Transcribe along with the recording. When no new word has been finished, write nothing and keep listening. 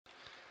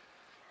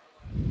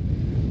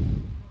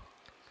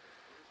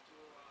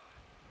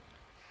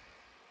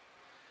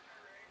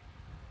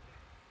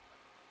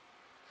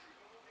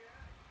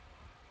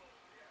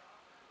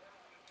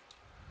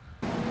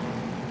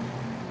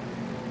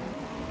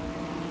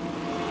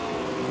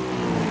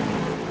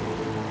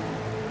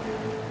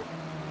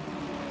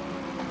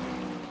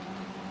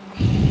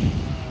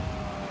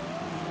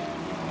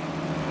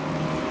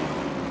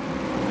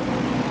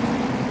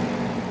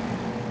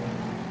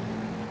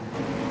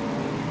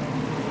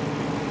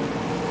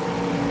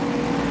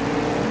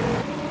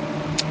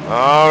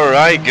All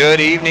right,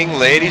 good evening,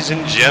 ladies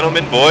and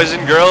gentlemen, boys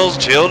and girls,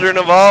 children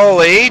of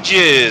all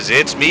ages.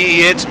 It's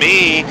me, it's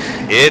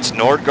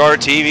Nordgar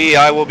TV.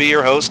 I will be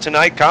your host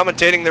tonight,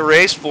 commentating the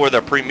race for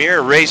the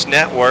Premier Race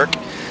Network.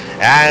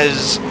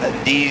 As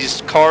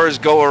these cars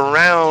go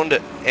around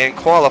and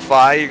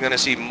qualify, you're going to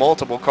see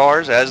multiple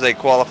cars as they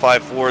qualify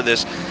for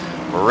this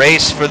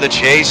race for the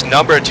chase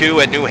number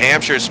 2 at New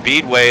Hampshire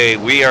Speedway.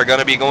 We are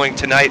going to be going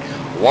tonight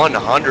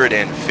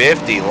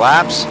 150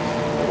 laps.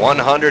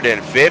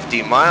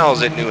 150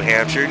 miles at New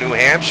Hampshire. New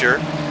Hampshire,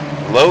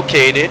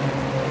 located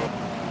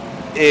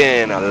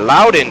in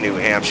Loudon, New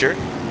Hampshire.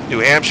 New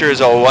Hampshire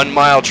is a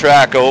 1-mile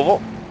track oval.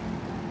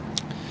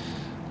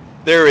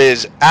 There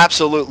is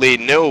absolutely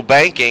no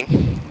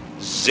banking,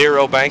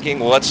 zero banking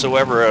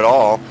whatsoever at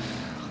all.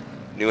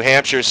 New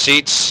Hampshire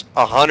seats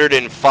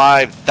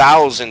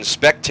 105,000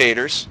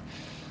 spectators.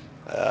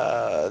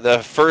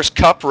 The first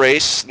cup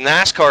race,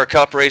 NASCAR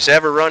cup race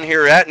ever run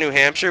here at New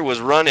Hampshire was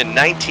run in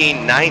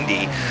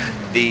 1990.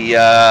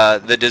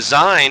 The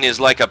design is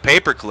like a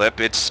paperclip.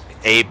 It's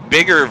a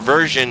bigger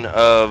version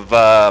of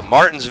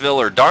Martinsville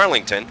or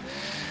Darlington.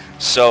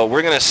 So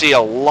we're going to see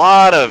a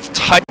lot of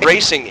tight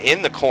racing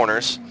in the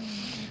corners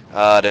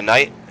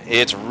tonight.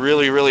 It's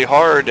really, really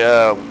hard.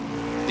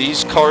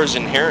 These cars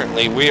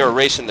inherently, we are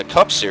racing the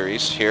Cup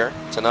Series here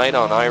tonight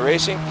on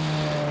iRacing.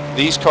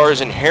 These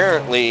cars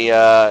inherently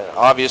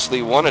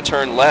obviously want to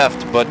turn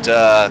left, but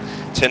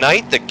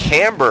tonight the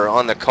camber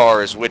on the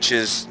cars, which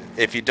is,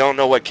 if you don't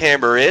know what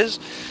camber is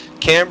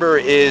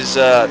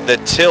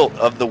the tilt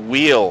of the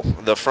wheel,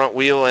 the front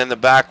wheel and the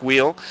back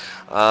wheel.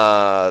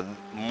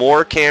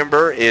 More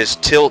camber is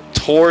tilt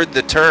toward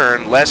the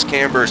turn, less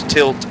camber's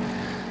tilt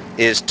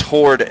is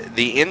toward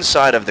the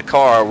inside of the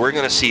car. We're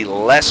going to see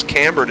less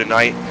camber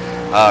tonight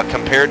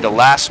compared to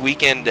last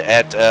weekend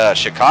at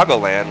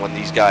Chicagoland when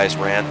these guys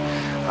ran.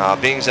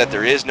 Being that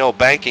there is no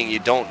banking, you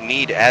don't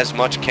need as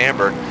much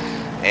camber,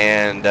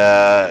 and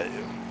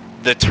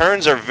the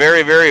turns are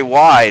very, very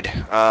wide.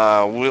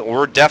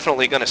 We're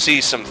definitely going to see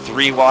some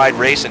 3-wide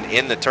racing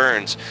in the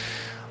turns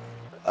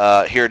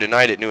here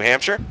tonight at New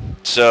Hampshire.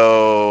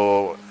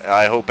 So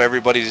I hope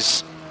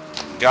everybody's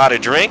got a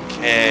drink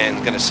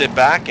and going to sit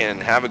back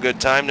and have a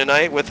good time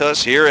tonight with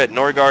us here at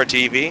Nordgar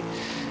TV,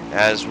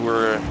 as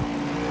we're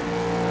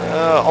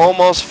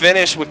almost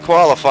finished with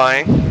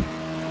qualifying.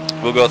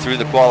 We'll go through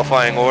the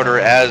qualifying order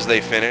as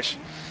they finish.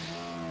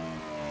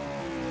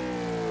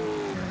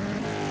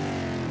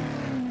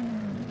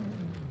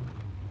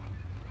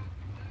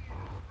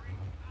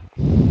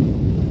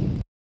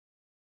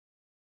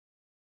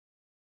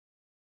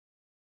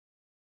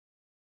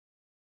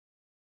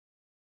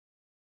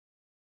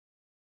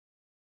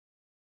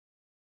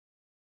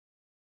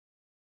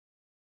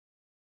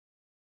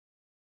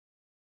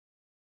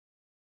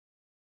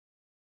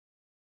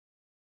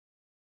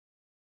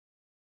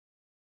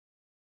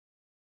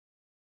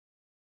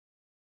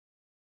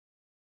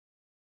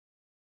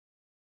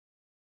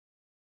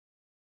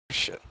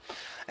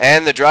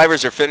 And the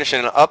drivers are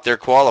finishing up their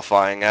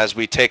qualifying as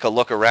we take a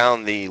look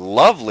around the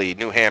lovely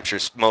New Hampshire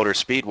Motor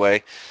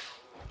Speedway.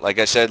 Like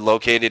I said,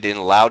 located in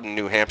Loudon,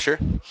 New Hampshire.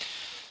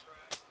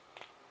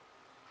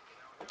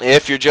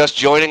 If you're just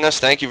joining us,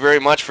 thank you very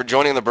much for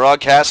joining the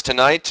broadcast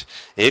tonight.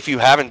 If you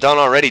haven't done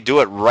already, do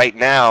it right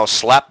now.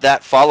 Slap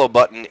that follow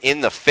button in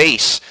the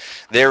face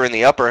there in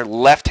the upper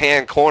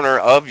left-hand corner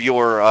of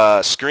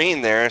your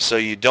screen there, so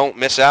you don't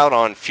miss out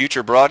on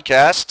future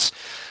broadcasts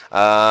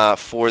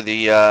for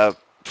the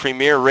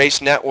Premier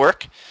Race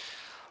Network.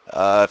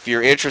 If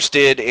you're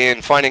interested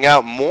in finding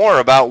out more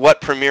about what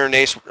Premier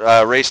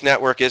Race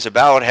Network is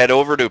about, head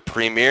over to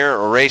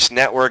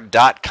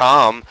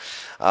premierracenetwork.com.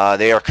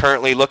 They are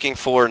currently looking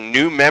for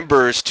new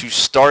members to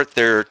start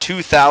their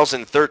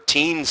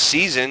 2013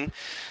 season.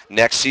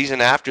 Next season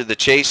after the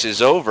chase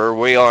is over,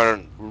 we are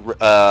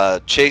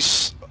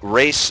chase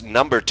race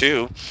number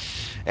 2.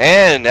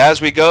 And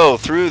as we go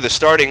through the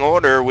starting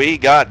order, we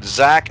got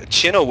Zach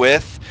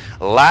Chenoweth,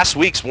 last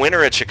week's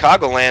winner at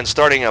Chicagoland,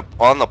 starting up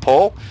on the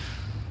pole.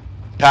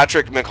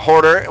 Patrick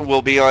McHorter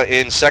will be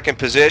in second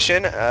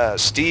position.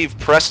 Steve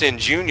Preston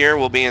Jr.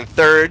 will be in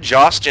third.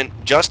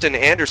 Justin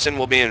Anderson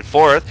will be in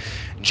fourth.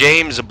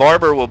 James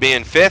Barber will be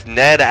in fifth.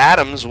 Ned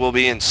Adams will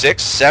be in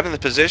sixth. Seventh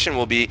position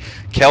will be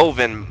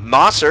Kelvin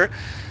Mosser.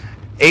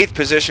 Eighth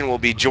position will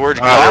be George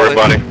Collins.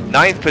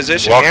 Ninth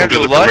position,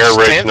 Andrew Lutz.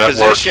 10th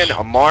position,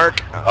 Mark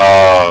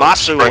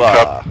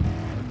Masua.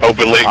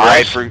 Open league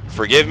race. All right,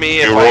 forgive me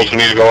if rules we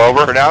need to go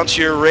over. Pronounce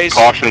your race.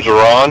 Cautions are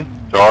on.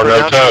 There are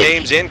no pronounce your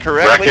names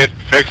incorrectly. Wreck it,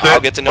 fix it.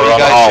 I'll get to know you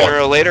guys sooner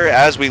or later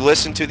as we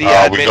listen to the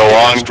admin. We go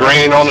on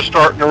green on the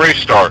start and the race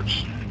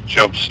starts.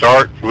 Jump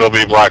start will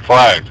be black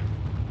flagged.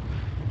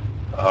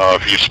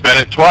 If you spin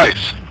it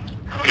twice,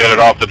 get it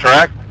off the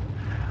track.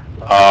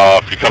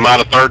 If you come out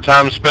a third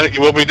time and spin it, you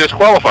will be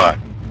disqualified.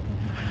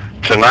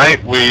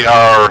 Tonight we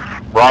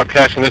are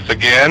broadcasting this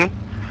again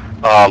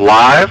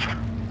live.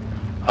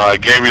 I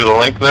gave you the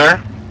link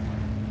there.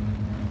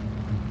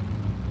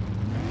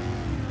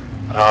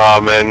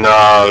 And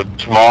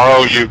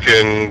tomorrow you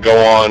can go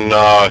on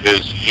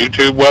his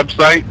YouTube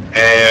website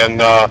and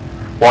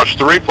watch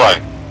the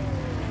replay.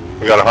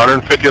 We got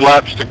 150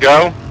 laps to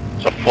go.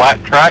 It's a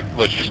flat track.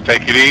 Let's just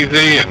take it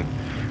easy and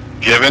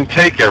give and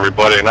take,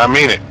 everybody. And I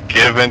mean it,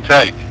 give and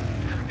take.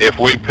 If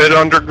we pit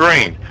under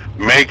green,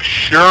 make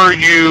sure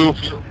you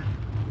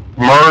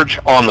merge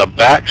on the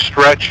back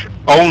stretch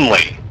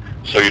only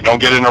so you don't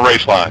get in the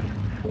race line.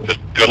 Just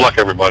good luck,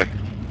 everybody.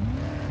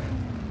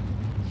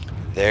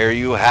 There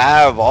you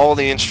have all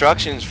the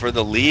instructions for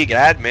the league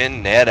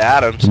admin, Ned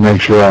Adams.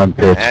 Make sure on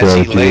pit as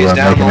he lays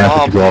down the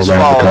law, please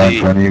follow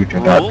the you.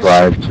 Do not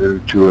drive to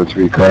 2 or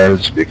 3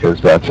 cars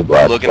because that's a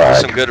black Looking flag.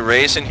 for some good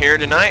racing here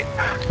tonight.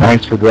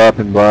 Thanks for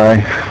dropping by,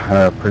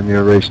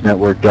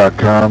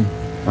 PremierRaceNetwork.com,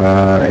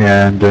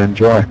 and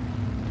enjoy.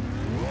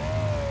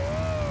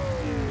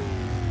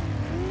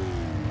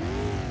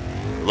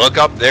 Look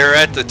up there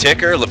at the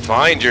ticker,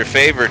 find your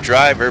favorite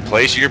driver,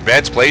 place your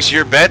bets,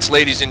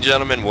 ladies and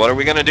gentlemen. What are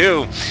we going to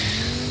do?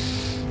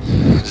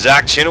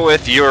 Zach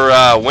Chenoweth, your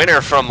winner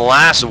from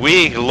last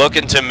week,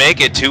 looking to make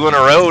it 2 in a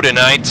row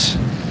tonight.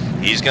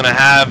 He's going to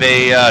have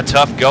a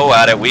tough go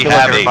at it. We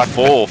have a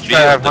full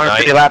field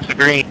tonight. Laps of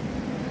green.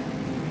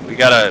 We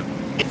got a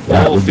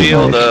full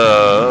field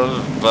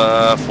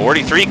of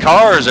 43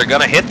 cars are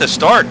going to hit the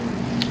start.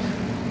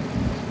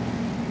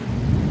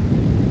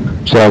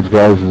 Besides,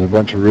 guys, there's a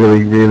bunch of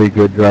really, really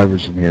good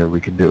drivers in here. We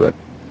can do it.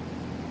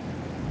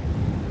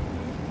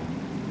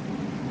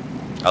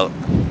 Oh,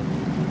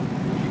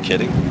 you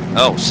kidding?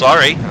 Oh,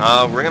 sorry.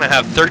 We're going to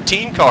have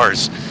 13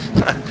 cars.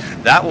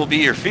 That will be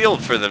your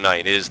field for the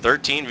night, is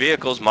 13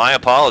 vehicles. My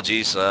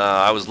apologies.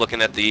 I was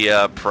looking at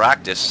the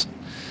practice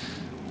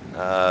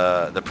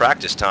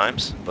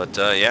times. But,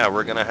 yeah,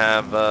 we're going to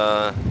have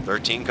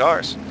 13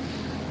 cars.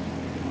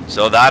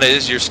 So that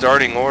is your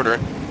starting order.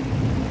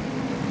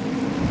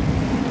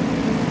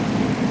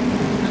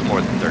 More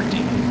than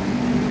 13.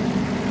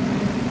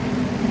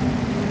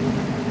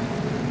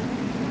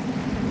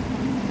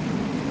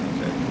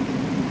 Okay.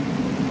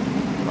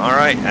 All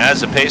right,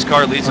 as the pace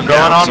car leads them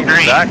down, on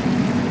green. Back.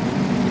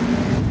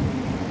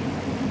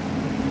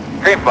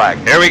 Green flag.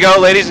 Here we go,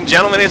 ladies and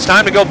gentlemen. It's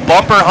time to go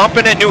bumper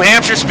humping at New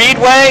Hampshire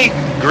Speedway.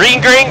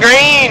 Green, green,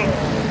 green.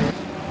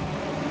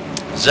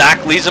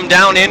 Zach leads them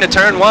down into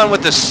turn 1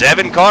 with the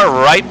 7 car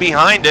right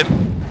behind him.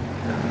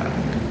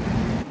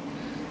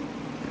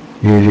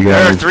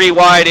 They're 3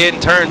 wide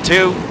in turn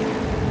 2.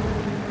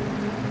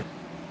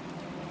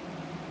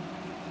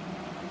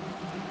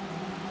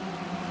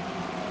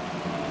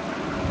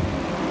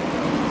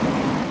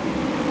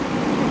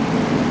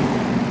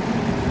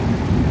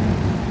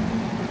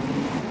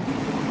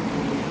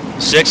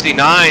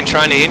 '69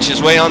 trying to inch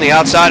his way on the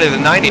outside of the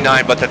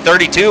 99, but the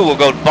 32 will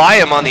go by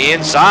him on the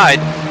inside.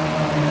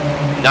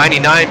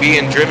 99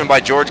 being driven by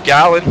George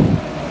Gowan,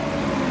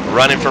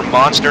 running for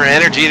Monster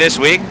Energy this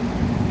week.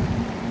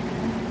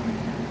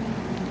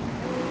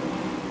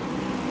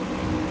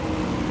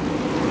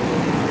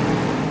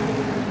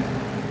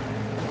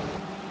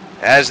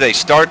 As they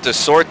start to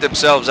sort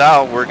themselves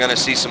out, we're going to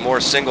see some more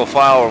single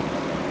file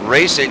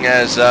racing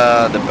as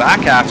the back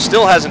half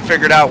still hasn't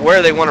figured out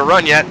where they want to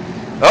run yet.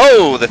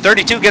 Oh, the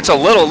 32 gets a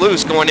little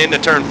loose going into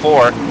turn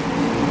 4.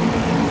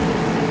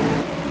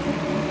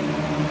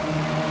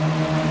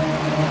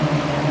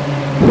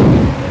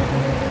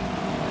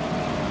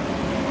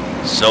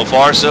 So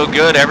far, so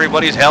good.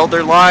 Everybody's held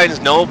their lines.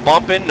 No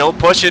bumping, no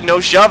pushing, no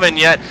shoving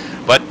yet.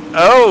 But,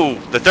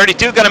 oh, the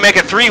 32 going to make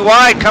it 3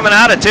 wide coming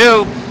out of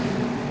 2.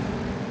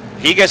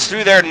 He gets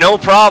through there, no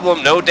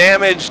problem, no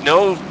damage,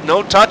 no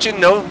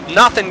touching,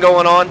 nothing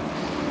going on.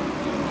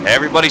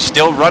 Everybody's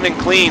still running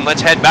clean.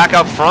 Let's head back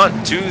up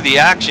front to the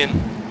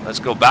action. Let's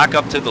go back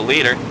up to the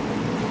leader.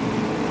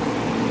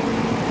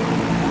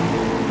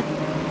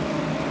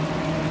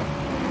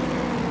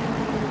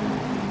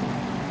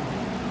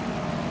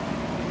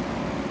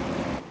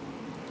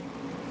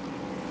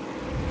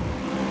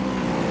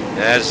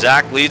 As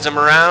Zach leads them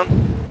around.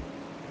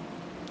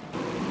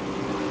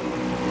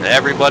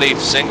 Everybody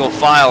single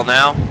file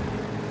now.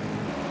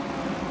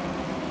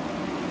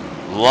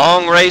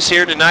 Long race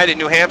here tonight at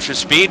New Hampshire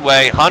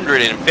Speedway.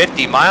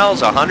 150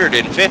 miles,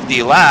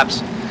 150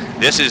 laps.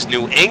 This is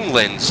New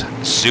England's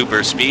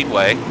super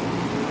speedway.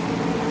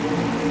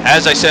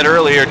 As I said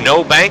earlier,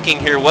 no banking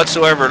here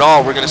whatsoever at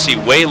all. We're going to see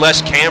way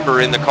less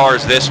camber in the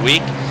cars this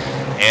week.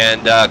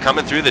 And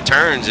coming through the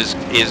turns is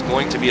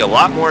going to be a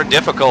lot more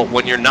difficult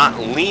when you're not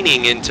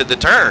leaning into the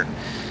turn.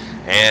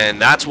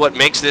 And that's what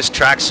makes this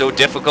track so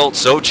difficult,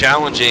 so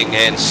challenging,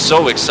 and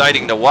so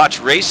exciting to watch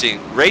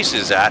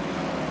races at.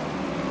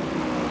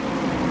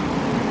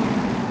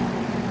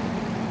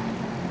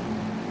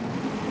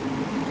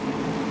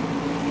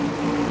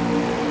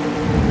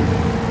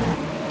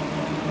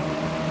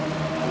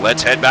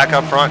 Let's head back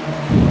up front.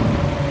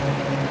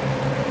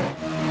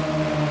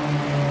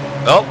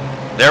 Oh,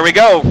 there we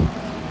go.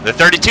 The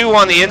 32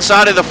 on the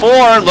inside of the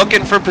 4,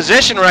 looking for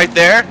position right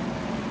there.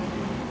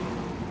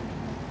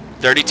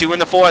 32 in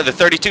the 4, the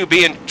 32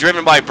 being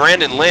driven by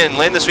Brandon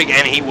Lynn this week,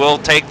 and he will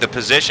take the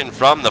position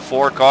from the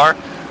 4 car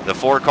The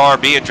 4 car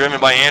being driven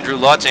by Andrew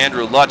Lutz.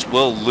 Andrew Lutz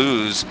will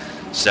lose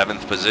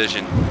 7th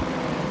position.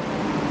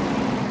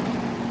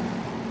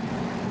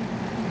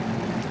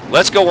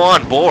 Let's go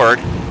on board.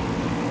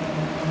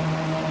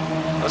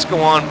 Let's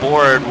go on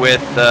board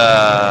with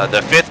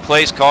the 5th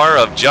place car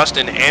of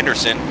Justin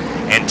Anderson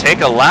and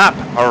take a lap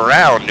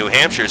around New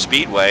Hampshire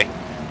Speedway.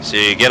 So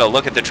you get a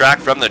look at the track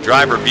from the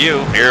driver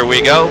view. Here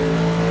we go.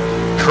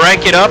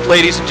 Crank it up,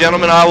 ladies and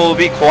gentlemen. I will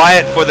be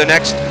quiet for the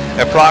next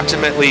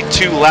approximately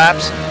 2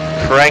 laps.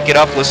 Crank it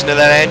up. Listen to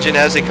that engine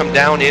as they come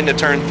down into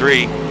turn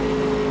 3.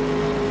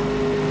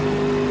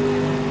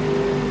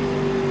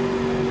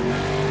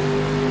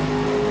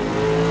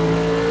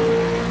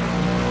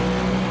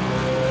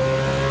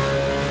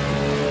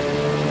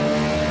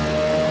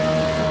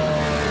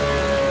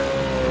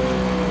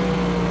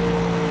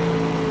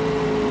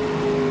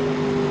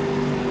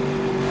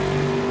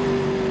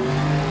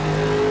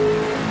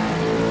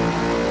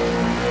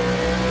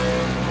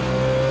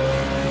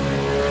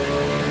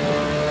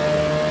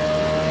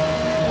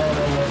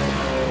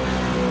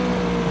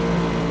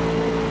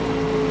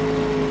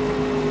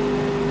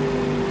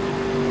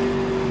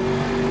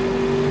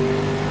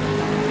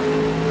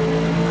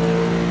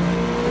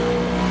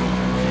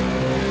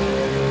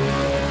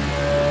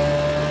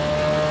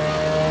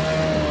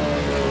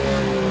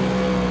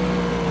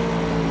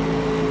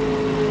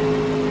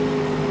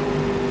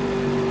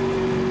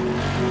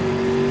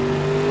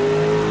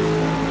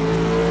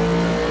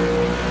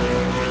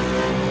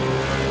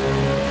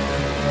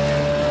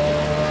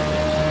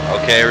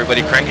 Okay,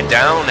 everybody crank it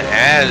down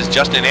as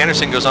Justin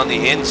Anderson goes on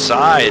the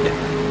inside.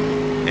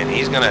 And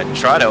he's going to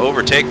try to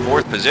overtake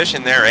 4th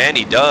position there, and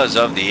he does,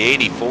 of the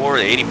 84.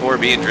 The 84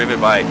 being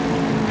driven by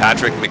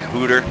Patrick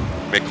McHorter.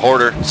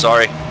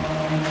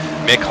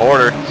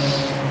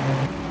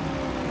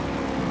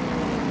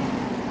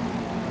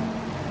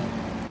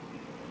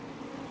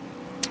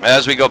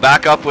 As we go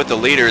back up with the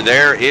leader,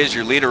 there is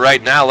your leader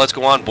right now. Let's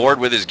go on board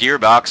with his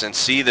gearbox and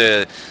see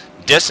the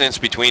distance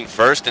between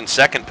 1st and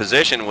 2nd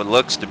position, what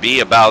looks to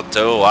be about,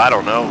 I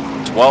don't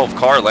know, 12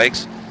 car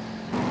lengths.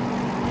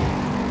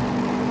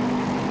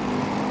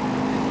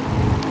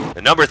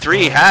 The number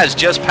 3 has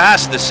just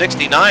passed the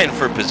 69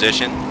 for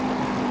position.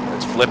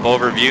 Let's flip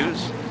over views.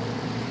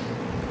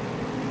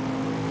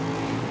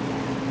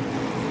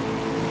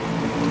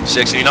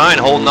 69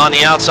 holding on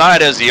the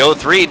outside as the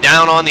 03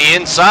 down on the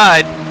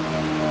inside.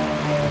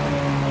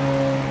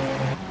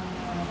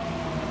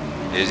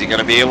 Is he going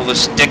to be able to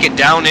stick it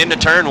down into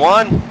turn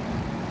 1?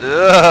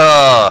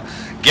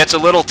 Gets a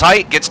little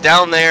tight, gets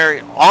down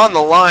there on the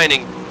line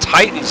and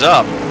tightens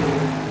up.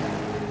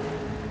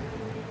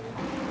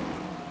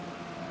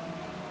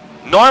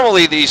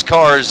 Normally these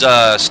cars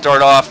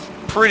start off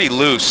pretty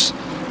loose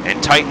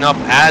and tighten up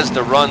as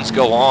the runs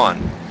go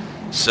on.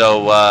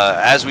 So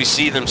as we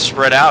see them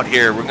spread out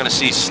here, we're going to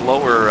see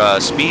slower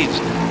speeds.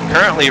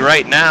 Currently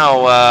right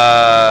now,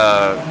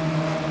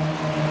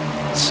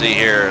 let's see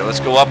here. Let's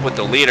go up with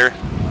the leader.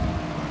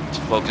 Let's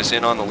focus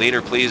in on the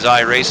leader, please,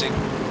 iRacing.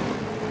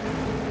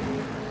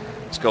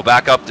 Let's go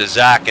back up to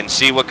Zach and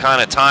see what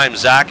kind of time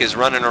Zach is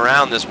running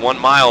around this 1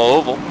 mile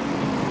oval.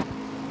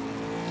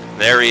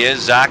 There he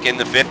is, Zach in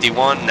the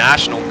 51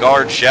 National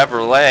Guard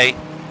Chevrolet.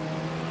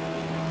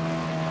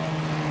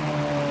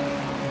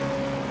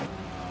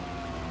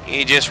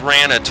 He just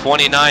ran a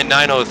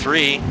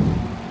 29.903.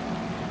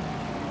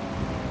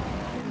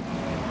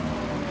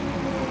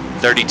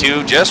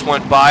 32 just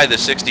went by the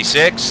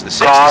 66. The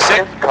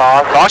 66.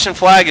 Caution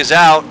flag is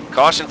out.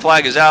 Caution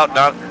flag is out.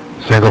 Not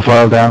single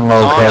file down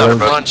low. On the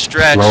front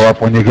stretch. Slow up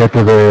when you get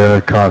to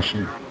the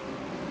caution.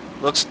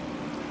 Looks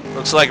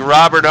like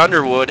Robert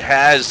Underwood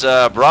has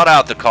brought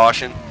out the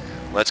caution.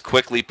 Let's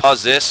quickly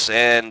pause this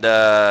and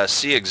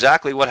see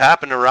exactly what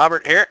happened to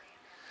Robert here.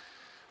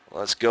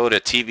 Let's go to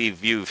TV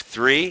view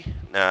 3.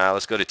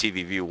 Let's go to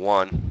TV view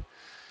 1.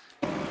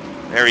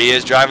 There he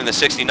is driving the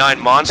 69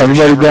 Monster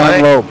Everybody Chevrolet.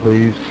 down low,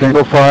 please.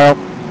 Single file.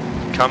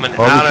 Coming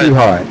Over out too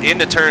high.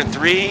 into turn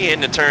 3,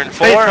 into turn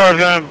 4.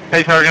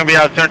 Pace car's gonna be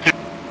out turn 2.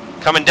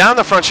 Coming down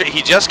the front straight,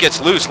 he just gets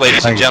loose,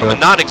 ladies and gentlemen.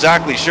 Not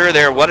exactly sure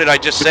there. What did I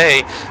just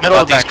say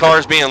about these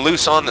cars being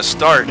loose on the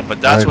start? But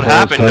that's what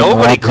happened.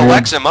 Nobody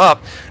collects him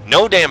up.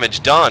 No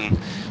damage done.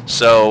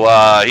 So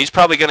he's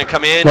probably going to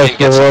come in and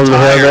get some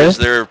tires.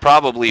 They're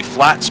probably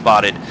flat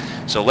spotted.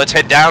 So let's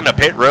head down to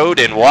pit road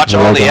and watch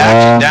all the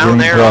action down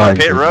there on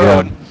pit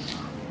road.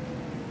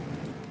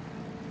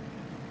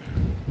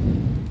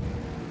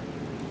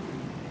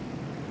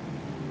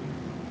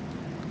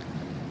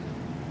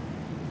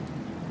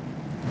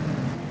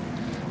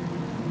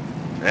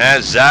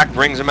 As Zach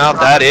brings him out,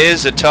 that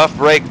is a tough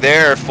break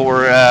there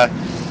for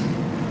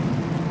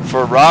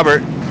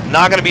Robert.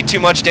 Not going to be too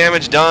much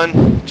damage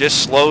done.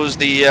 Just slows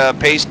the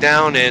pace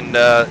down, and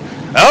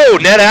oh,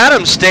 Ned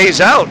Adams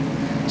stays out.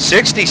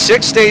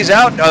 66 stays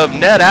out of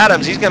Ned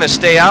Adams. He's going to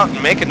stay out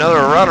and make another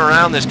run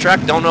around this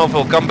track. Don't know if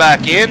he'll come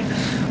back in,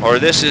 or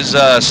this is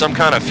some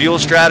kind of fuel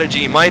strategy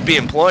he might be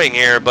employing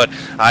here. But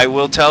I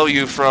will tell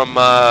you from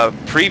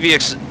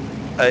previous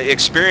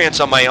experience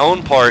on my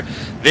own part,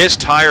 this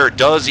tire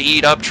does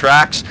eat up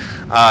tracks.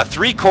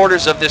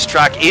 3/4 of this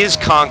track is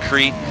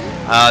concrete.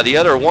 The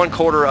other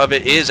 1/4 of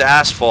it is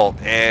asphalt,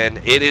 and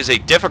it is a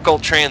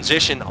difficult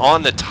transition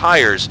on the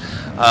tires.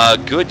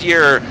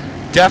 Goodyear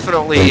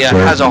definitely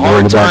has a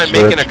hard time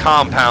making a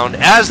compound.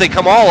 As they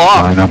come all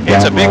off,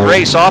 it's a big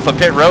race off of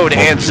pit road,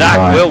 and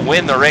Zach will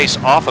win the race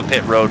off of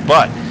pit road,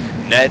 but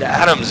Ned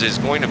Adams is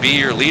going to be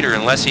your leader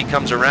unless he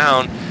comes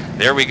around.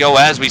 There we go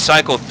as we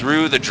cycle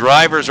through the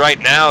drivers right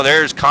now.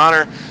 There's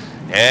Connor,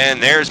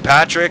 and there's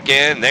Patrick,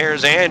 and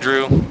there's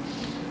Andrew.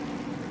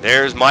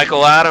 There's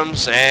Michael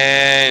Adams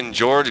and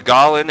George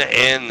Gollin,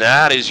 and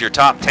that is your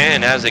top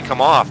 10 as they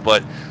come off.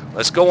 But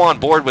let's go on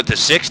board with the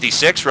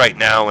 66 right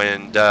now,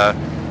 and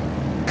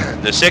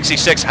the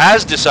 66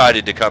 has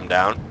decided to come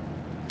down.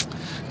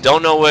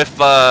 Don't know if,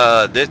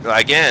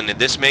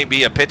 this may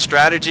be a pit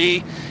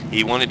strategy.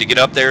 He wanted to get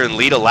up there and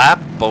lead a lap,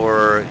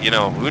 or, you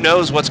know, who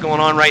knows what's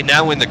going on right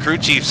now in the crew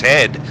chief's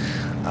head.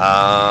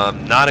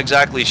 Not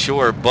exactly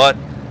sure, but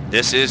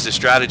this is the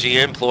strategy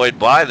employed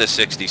by the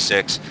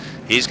 66.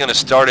 He's going to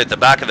start at the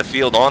back of the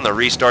field on the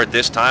restart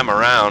this time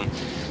around.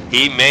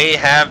 He may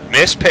have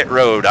missed pit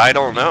road. I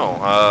don't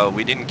know.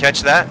 We didn't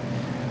catch that.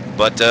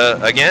 But,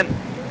 again,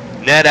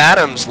 Ned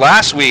Adams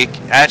last week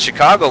at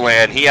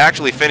Chicagoland, he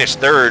actually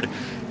finished 3rd.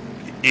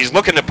 He's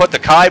looking to put the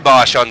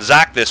kibosh on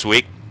Zach this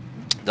week.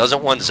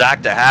 Doesn't want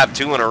Zach to have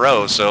 2 in a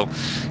row, so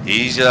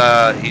he's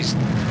going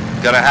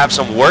to have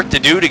some work to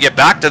do to get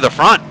back to the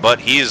front, but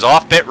he is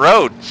off pit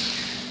road.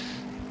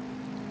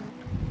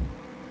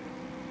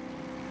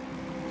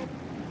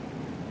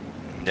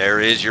 There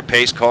is your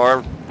pace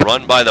car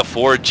run by the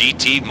Ford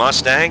GT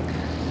Mustang.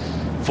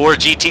 Ford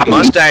GT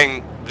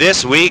Mustang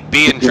this week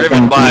being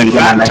driven by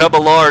Fat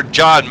Tubbalard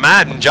John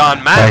Madden.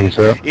 John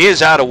Madden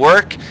is out of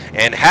work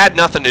and had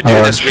nothing to do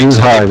this week,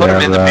 so they put him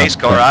in the pace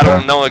car. I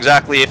don't know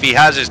exactly if he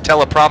has his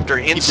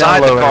teleprompter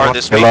inside the car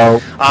this week.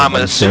 I'm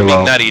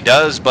assuming that he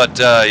does, but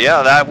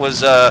yeah, that was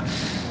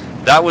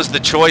the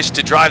choice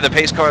to drive the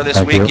pace car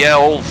this week. Yeah,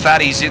 old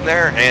Fatty's in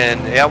there,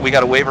 and yeah, we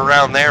got a wave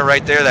around there,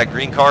 right there, that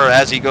green car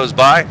as he goes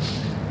by.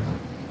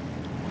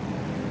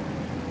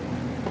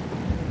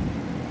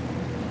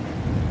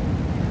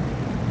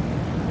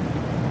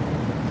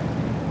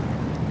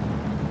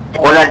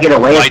 Get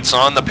away. Lights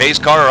on, the pace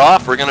car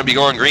off. We're going to be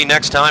going green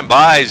next time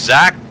by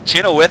Zach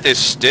Chenoweth is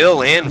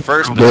still in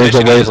first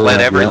position. He has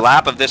led every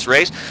lap of this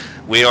race.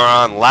 We are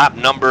on lap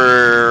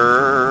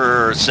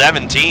number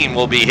 17.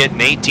 We'll be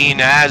hitting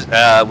 18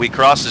 as we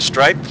cross the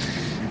stripe,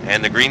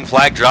 and the green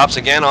flag drops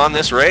again on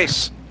this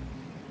race.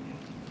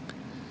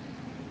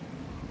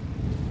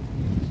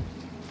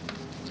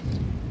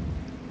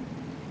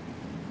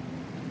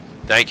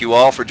 Thank you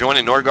all for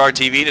joining Norgard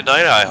TV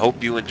tonight. I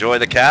hope you enjoy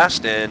the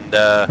cast, and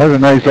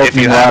if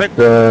you haven't,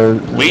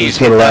 please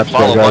hit that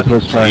follow button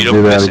so you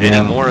don't miss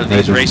any more of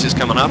these races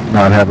coming up.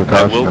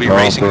 I will be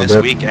racing this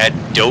week at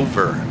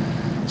Dover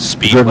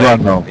Speedway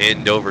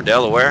in Dover,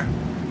 Delaware.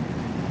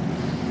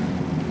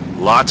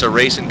 Lots of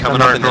racing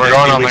coming up in the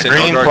next few weeks at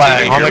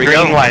Norgard TV. Here we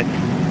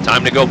go.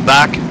 Time to go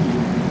back.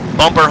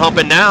 Bumper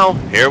humping now.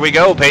 Here we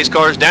go. Pace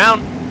cars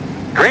down.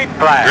 Green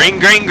flag. Green,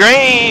 green,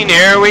 green.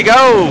 Here we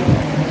go.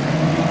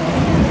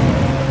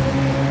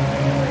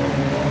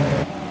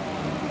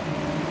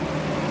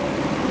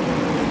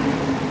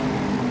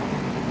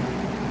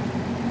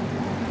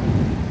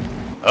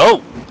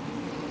 Oh,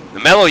 the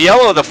mellow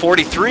yellow, the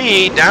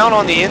 43, down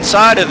on the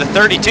inside of the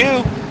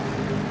 32.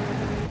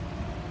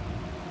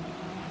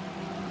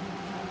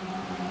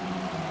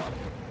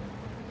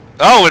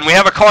 Oh, and we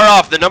have a car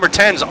off. The number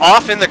 10's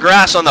off in the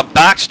grass on the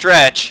back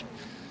stretch.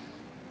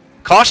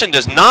 Caution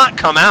does not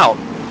come out.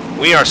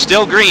 We are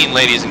still green,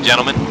 ladies and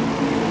gentlemen.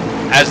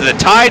 As the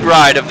tide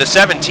ride of the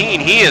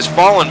 17, he is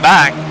falling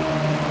back.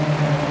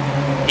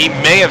 He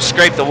may have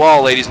scraped the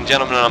wall, ladies and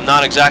gentlemen. I'm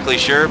not exactly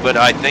sure, but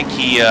I think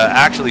he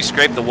actually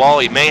scraped the wall.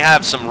 He may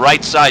have some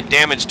right side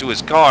damage to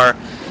his car,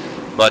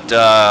 but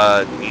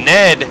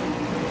Ned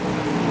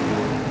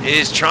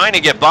is trying to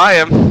get by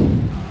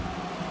him.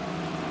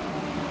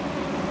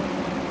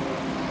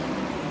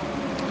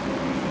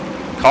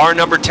 Car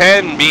number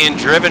 10 being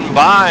driven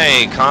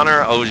by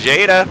Connor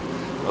Ojeda.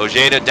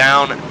 Ojeda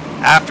down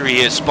after he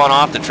has spun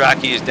off the track.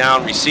 He is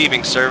down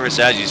receiving service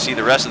as you see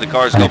the rest of the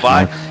cars go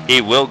by. He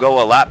will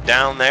go a lap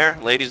down there,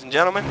 ladies and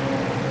gentlemen.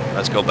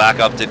 Let's go back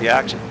up to the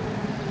action.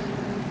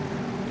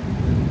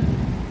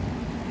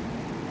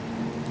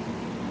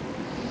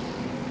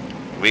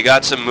 We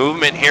got some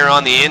movement here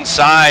on the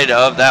inside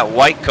of that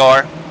white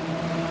car.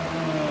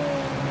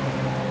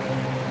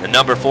 The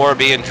number 4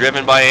 being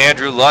driven by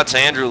Andrew Lutz.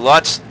 Andrew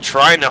Lutz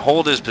trying to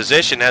hold his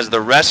position as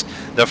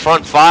the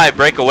front 5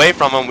 break away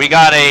from him. We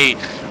got a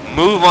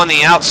move on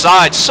the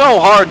outside. So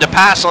hard to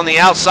pass on the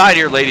outside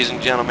here, ladies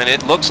and gentlemen.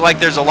 It looks like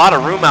there's a lot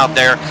of room out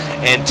there,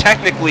 and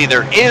technically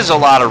there is a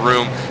lot of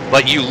room,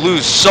 but you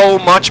lose so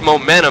much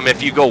momentum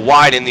if you go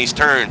wide in these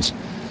turns.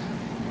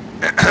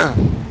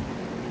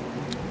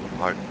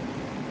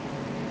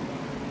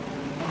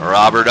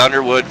 Robert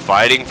Underwood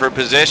fighting for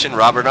position.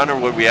 Robert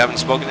Underwood, we haven't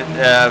spoken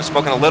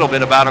a little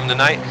bit about him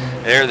tonight.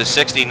 There, the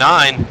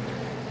 69.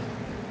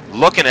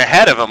 looking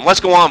ahead of him. Let's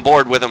go on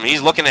board with him.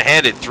 He's looking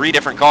ahead at 3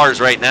 different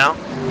cars right now.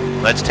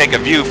 Let's take a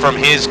view from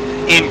his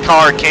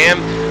in-car cam,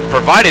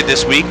 provided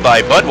this week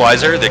by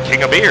Budweiser, the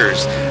king of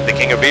beers. The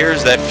king of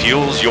beers that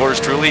fuels yours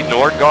truly,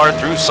 Nordgar,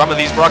 through some of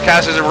these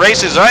broadcasts and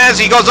races. As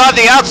he goes on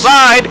the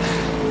outside,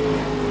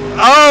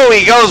 oh,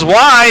 he goes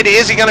wide.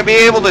 Is he going to be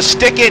able to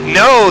stick it?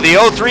 No, the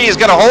 03 is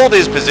going to hold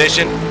his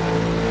position.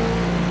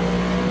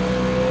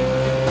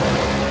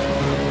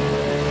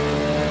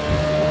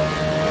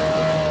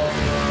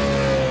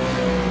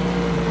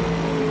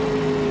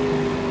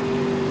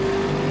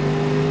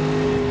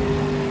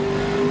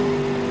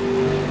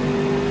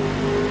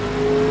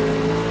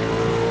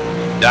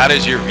 That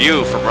is your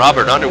view from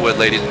Robert Underwood,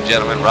 ladies and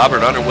gentlemen.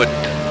 Robert Underwood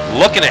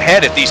looking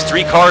ahead at these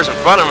 3 cars in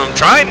front of him,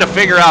 trying to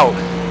figure out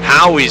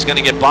how he's going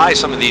to get by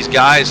some of these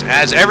guys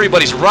as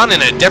everybody's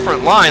running a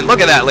different line. Look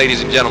at that,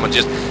 ladies and gentlemen.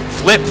 Just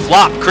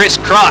flip-flop,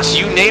 crisscross,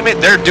 you name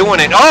it, they're doing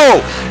it. Oh,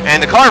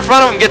 and the car in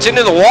front of him gets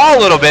into the wall a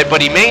little bit,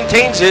 but he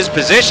maintains his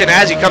position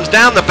as he comes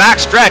down the back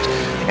stretch.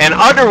 And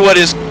Underwood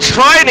is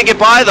trying to get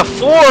by the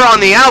 4 on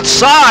the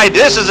outside.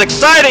 This is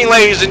exciting,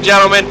 ladies and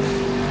gentlemen.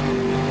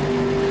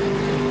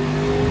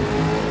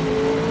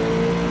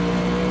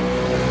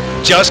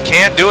 Just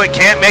can't do it,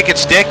 can't make it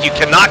stick. You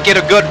cannot get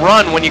a good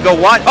run when you go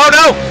wide. Oh,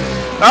 no!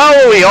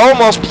 Oh, he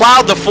almost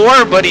plowed the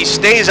 4, but he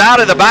stays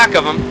out of the back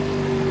of him.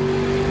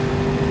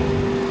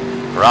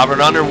 Robert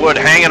Underwood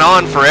hanging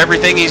on for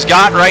everything he's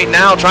got right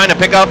now, trying to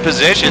pick up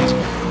positions.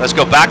 Let's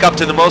go back up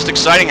to the most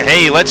exciting.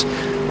 Hey, let's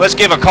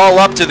give a call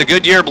up to the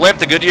Goodyear Blimp.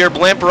 The Goodyear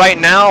Blimp right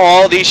now,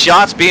 all these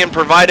shots being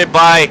provided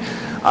by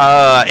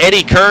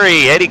Eddie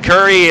Curry. Eddie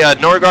Curry,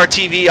 Norgar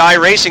TV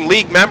iRacing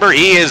League member.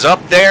 He is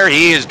up there.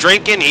 He is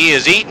drinking. He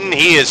is eating.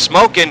 He is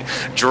smoking.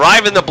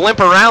 Driving the blimp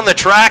around the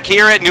track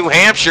here at New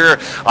Hampshire.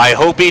 I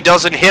hope he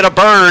doesn't hit a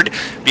bird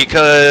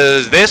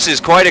because this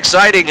is quite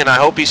exciting, and I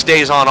hope he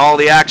stays on all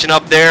the action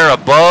up there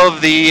above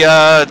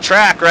the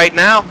track right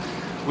now.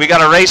 We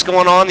got a race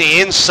going on the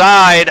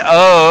inside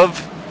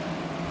of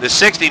the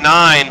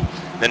 69.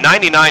 The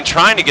 99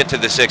 trying to get to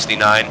the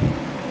 69.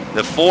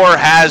 The 4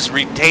 has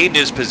retained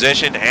his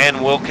position and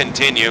will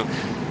continue.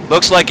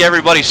 Looks like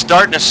everybody's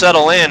starting to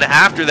settle in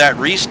after that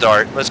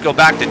restart. Let's go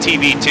back to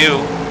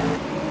TV2.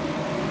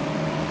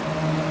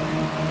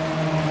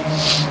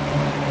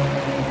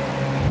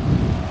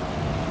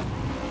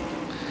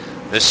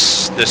 The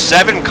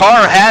 7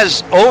 car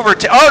has oh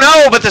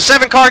no, but the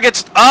 7 car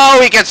gets,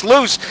 he gets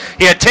loose.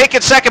 He had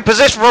taken second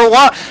position for a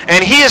while,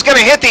 and he is going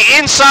to hit the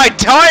inside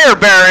tire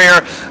barrier.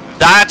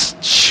 That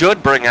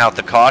should bring out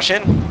the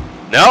caution.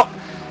 Nope.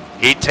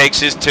 He takes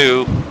his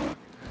 2.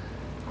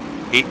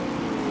 He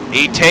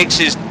takes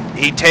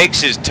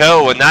his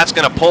toe, and that's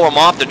going to pull him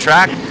off the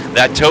track.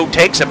 That toe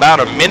takes about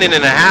a minute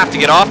and a half to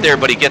get off there,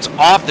 but he gets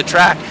off the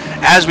track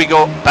as we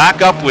go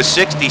back up with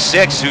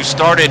 66, who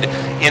started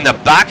in the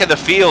back of the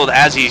field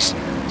as he's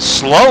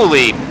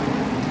slowly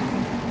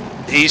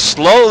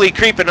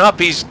creeping up.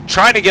 He's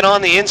trying to get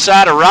on the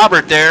inside of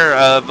Robert there,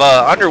 of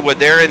Underwood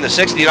there in the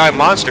 69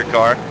 monster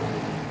car.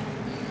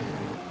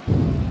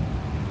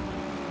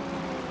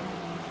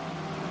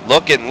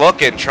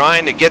 Looking,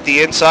 trying to get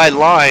the inside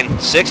line.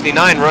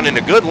 69 running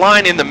a good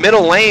line in the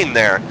middle lane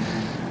there.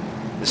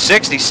 The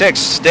 66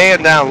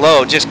 staying down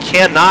low, just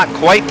cannot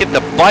quite get the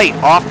bite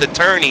off the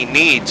turn he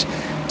needs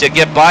to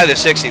get by the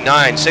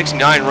 69.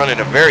 69 running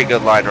a very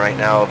good line right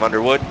now of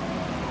Underwood.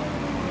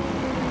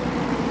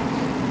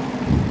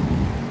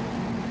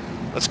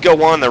 Let's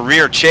go on the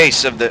rear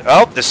chase of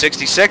the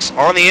 66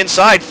 on the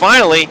inside.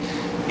 Finally,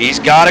 he's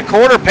got a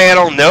quarter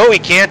panel. No, he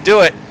can't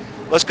do it.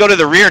 Let's go to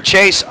the rear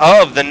chase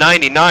of the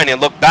 99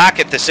 and look back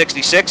at the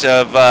 66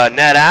 of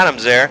Ned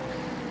Adams there.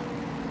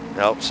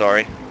 Nope,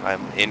 sorry,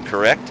 I'm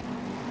incorrect.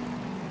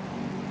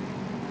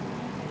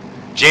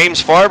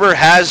 James Farber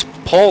has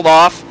pulled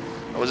off.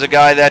 That was a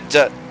guy that,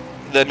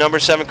 the number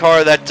 7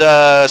 car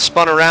that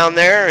spun around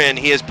there, and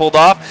he has pulled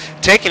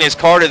off, taking his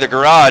car to the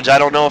garage. I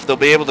don't know if they'll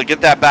be able to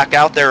get that back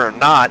out there or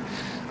not.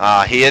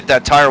 He hit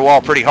that tire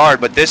wall pretty hard,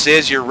 but this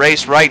is your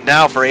race right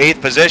now for 8th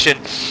position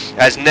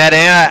as Ned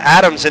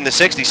Adams in the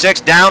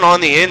 66 down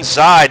on the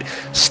inside,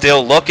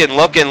 still looking.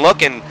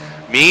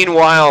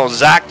 Meanwhile,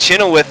 Zach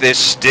Chenoweth is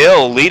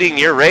still leading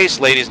your race,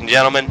 ladies and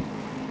gentlemen.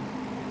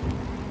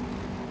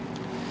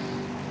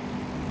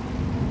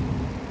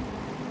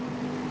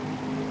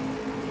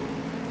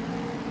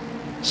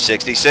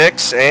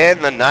 '66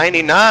 and the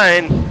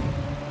 99,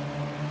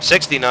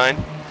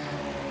 69.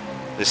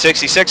 The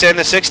 66 and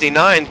the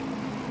 69.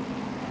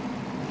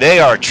 They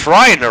are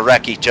trying to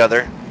wreck each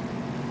other.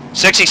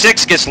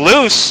 66 gets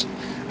loose.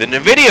 The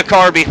NVIDIA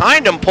car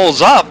behind him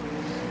pulls up,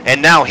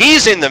 and now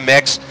he's in the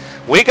mix.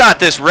 We got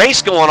this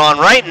race going on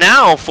right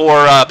now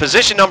for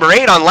position number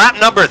 8 on lap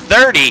number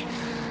 30.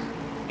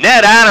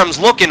 Ned Adams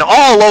looking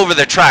all over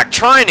the track,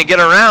 trying to get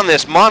around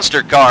this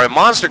monster car. And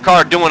monster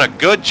car doing a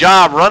good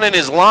job running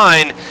his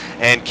line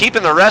and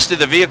keeping the rest of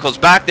the vehicles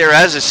back there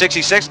as the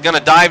 66 going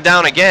to dive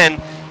down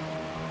again.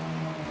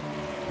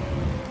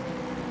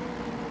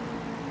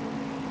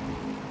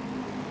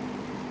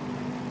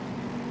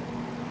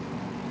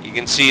 You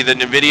can see the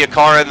NVIDIA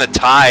car and the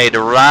Tide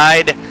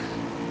ride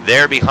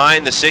there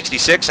behind the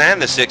 66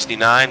 and the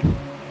 69.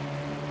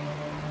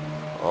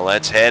 Well,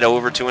 let's head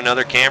over to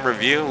another camera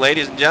view,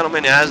 ladies and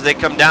gentlemen, as they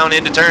come down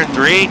into turn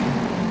 3.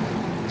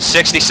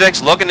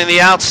 66 looking to the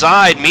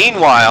outside.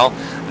 Meanwhile,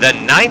 the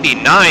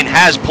 99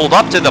 has pulled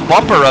up to the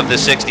bumper of the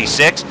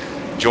 66.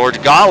 George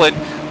Gollan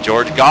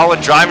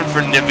driving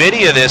for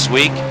NVIDIA this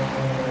week.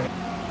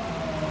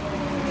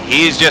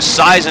 He's just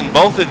sizing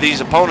both of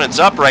these opponents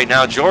up right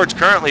now. George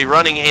currently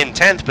running in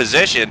 10th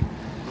position.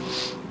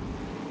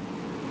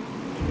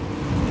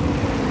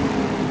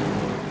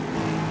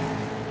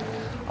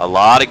 A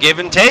lot of give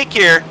and take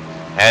here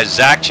as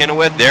Zach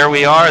Chenoweth, there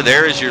we are,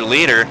 there is your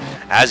leader.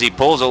 As he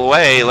pulls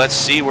away, let's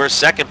see where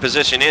second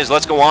position is.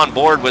 Let's go on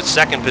board with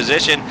second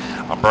position.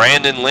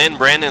 Brandon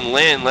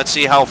Lynn, let's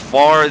see how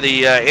far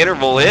the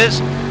interval is.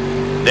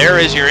 There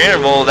is your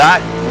interval. That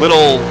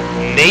little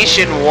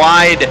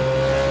nationwide,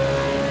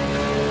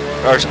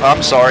 or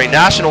I'm sorry,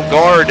 National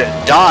Guard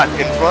dot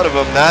in front of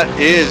him, that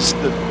is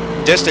the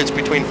distance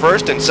between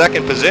first and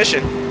second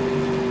position.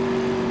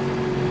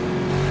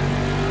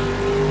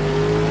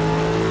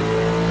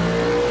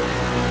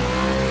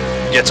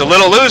 Gets a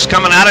little loose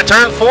coming out of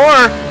turn 4.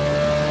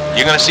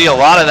 You're going to see a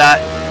lot of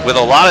that with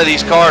a lot of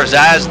these cars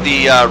as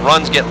the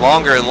runs get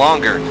longer and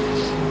longer.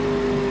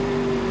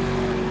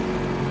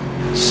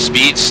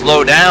 Speeds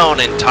slow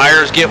down and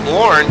tires get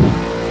worn.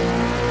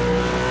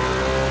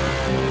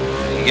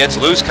 He gets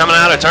loose coming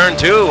out of turn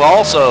 2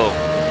 also.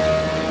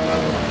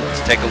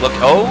 Let's take a look.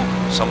 Oh,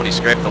 somebody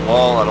scraped the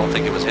wall. I don't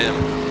think it was him.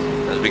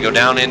 As we go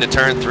down into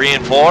turn 3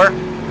 and 4.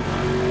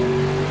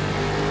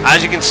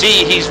 As you can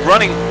see, he's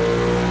running.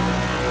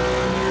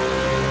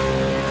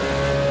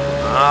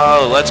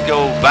 Oh, let's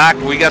go back.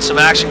 We got some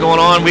action going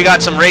on. We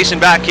got some racing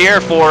back here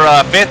for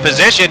 5th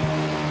position.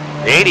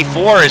 The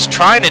 84 is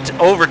trying to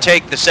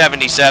overtake the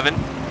 77.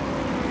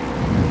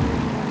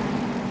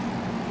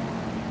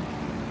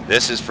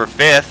 This is for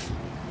 5th.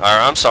 Or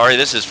I'm sorry,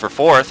 this is for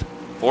 4th.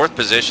 4th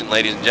position,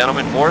 ladies and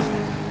gentlemen, 4th.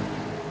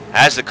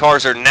 As the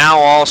cars are now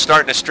all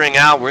starting to string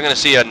out, we're going to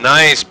see a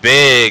nice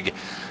big,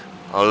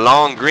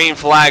 long green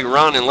flag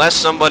run unless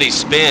somebody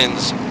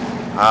spins.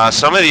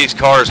 Some of these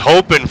cars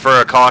hoping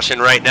for a caution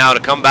right now to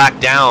come back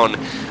down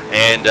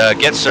and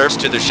get served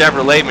to the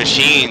Chevrolet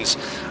machines.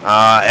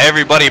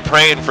 Everybody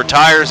praying for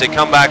tires. They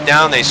come back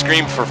down, they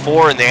scream for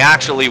 4, and they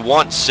actually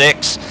want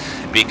 6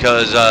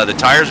 because the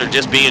tires are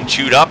just being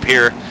chewed up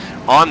here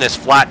on this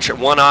flat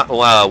 1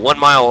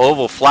 mile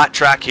oval flat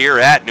track here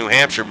at New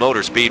Hampshire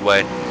Motor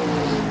Speedway.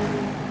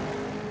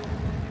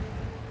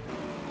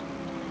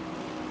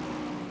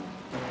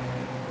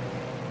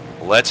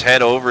 Let's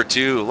head over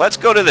to, let's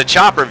go to the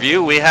chopper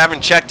view. We haven't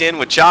checked in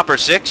with chopper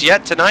 6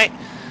 yet tonight.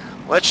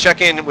 Let's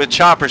check in with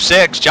chopper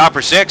 6.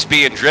 Chopper 6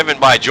 being driven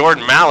by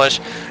Jordan Malish.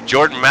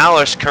 Jordan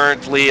Malish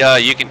currently,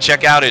 you can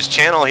check out his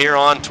channel here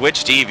on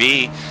Twitch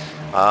TV.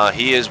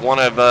 He is one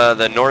of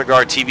the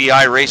Norgard TV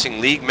iRacing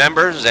League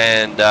members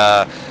and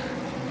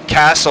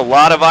casts a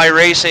lot of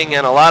iRacing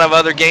and a lot of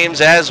other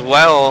games as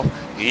well.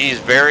 He's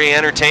very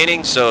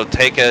entertaining, so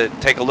take a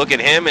look at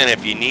him, and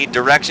if you need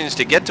directions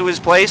to get to his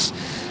place,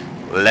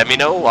 let me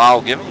know.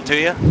 I'll give them to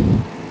you.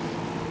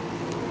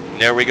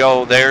 There we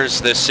go.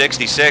 There's the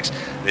 66.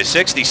 The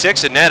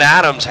 66 of Ned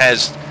Adams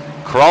has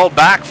crawled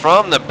back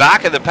from the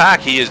back of the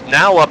pack. He is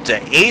now up to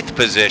 8th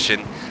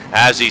position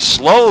as he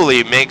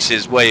slowly makes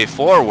his way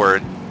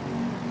forward.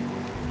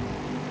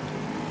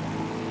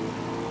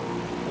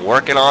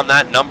 Working on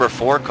that number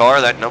 4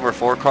 car. That number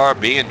 4 car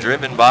being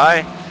driven by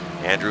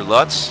Andrew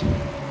Lutz.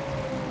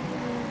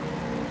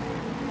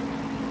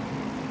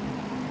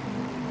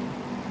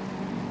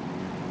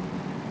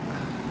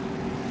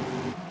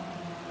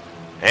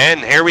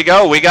 And here we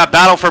go. We got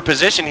battle for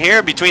position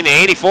here between the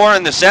 84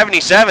 and the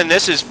 77.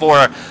 This is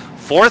for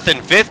 4th and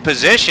 5th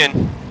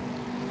position.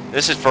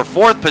 This is for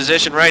 4th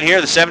position right here.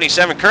 The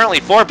 77 currently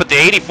 4th, but the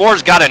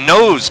 84's got a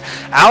nose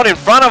out in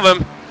front of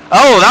him.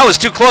 Oh, that was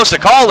too close to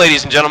call,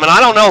 ladies and gentlemen. I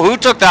don't know who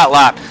took that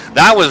lap.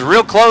 That was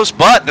real close,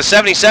 but the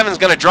 77 is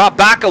going to drop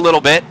back a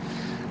little bit.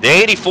 The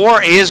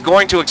 84 is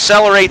going to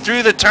accelerate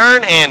through the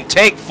turn and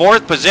take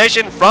 4th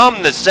position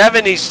from the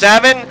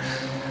 77.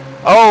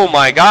 Oh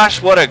my gosh,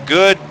 what a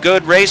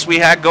good race we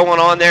had going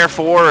on there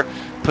for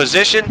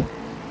position.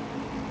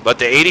 But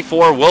the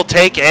 84 will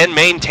take and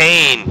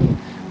maintain.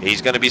 He's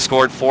going to be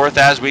scored 4th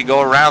as we go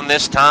around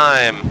this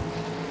time.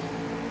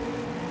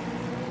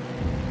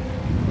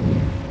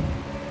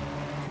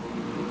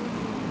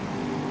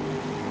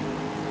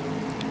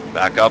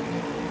 Back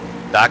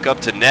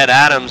up to Ned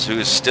Adams, who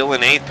is still in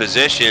 8th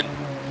position.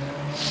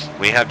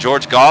 We have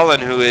George Gollan,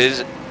 who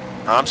is,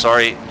 I'm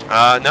sorry,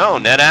 no,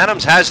 Ned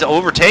Adams has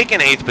overtaken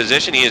 8th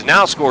position. He is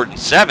now scored in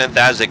 7th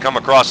as they come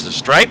across the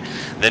stripe.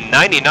 The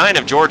 99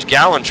 of George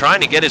Gollan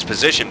trying to get his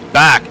position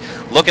back.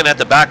 Looking at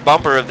the back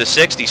bumper of the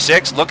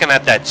 66, looking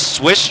at that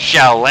Swiss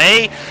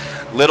Chalet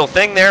little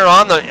thing there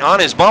on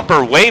his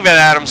bumper, waving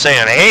at him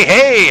saying, hey,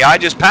 hey, I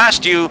just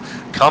passed you.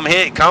 Come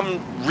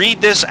read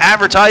this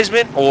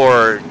advertisement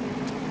or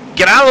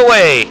get out of the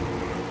way.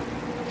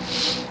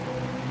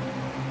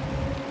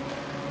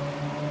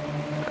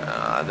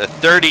 The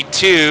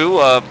 32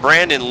 of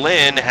Brandon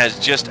Lynn has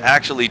just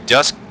actually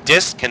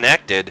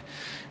disconnected,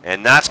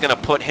 and that's going to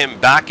put him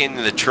back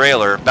into the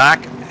trailer,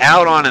 back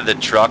out onto the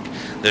truck.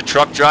 The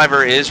truck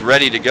driver is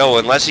ready to go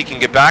unless he can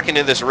get back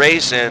into this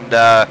race and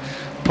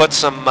put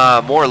some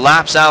more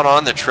laps out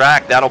on the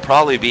track. That'll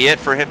probably be it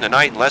for him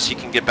tonight unless he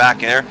can get back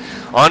there.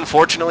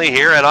 Unfortunately,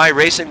 here at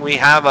iRacing, we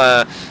have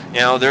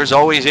there's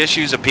always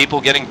issues of people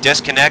getting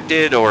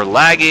disconnected or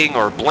lagging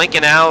or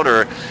blinking out,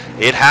 or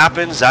it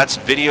happens. That's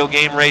video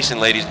game racing,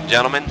 ladies and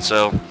gentlemen.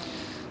 So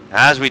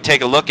as we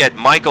take a look at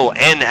Michael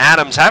N.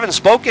 Adams, haven't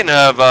spoken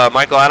of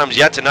Michael Adams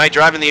yet tonight,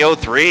 driving the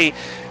 03.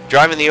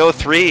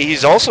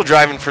 He's also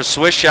driving for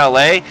Swiss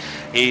Chalet.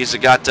 He's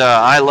got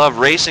I Love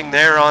Racing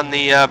there on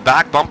the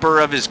back bumper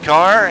of his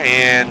car,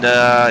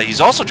 and he's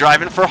also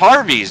driving for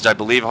Harvey's. I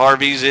believe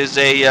Harvey's is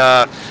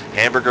a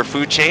hamburger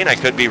food chain. I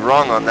could be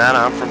wrong on that.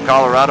 I'm from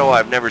Colorado.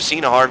 I've never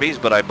seen a Harvey's,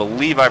 but I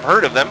believe I've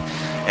heard of them.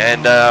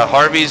 And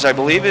Harvey's, I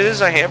believe,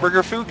 is a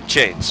hamburger food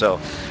chain. So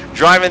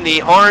driving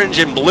the orange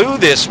and blue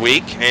this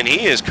week, and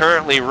he is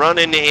currently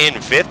running in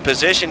 5th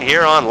position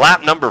here on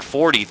lap number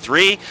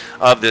 43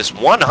 of this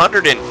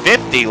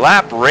 150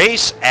 lap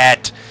race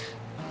at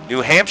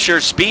New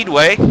Hampshire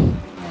Speedway.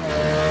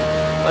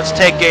 Let's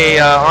take a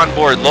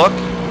onboard look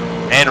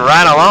and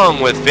ride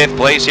along with 5th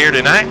place here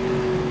tonight.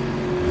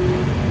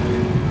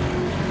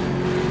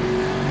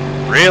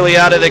 Really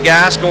out of the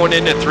gas going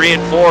into 3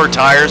 and 4.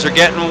 Tires are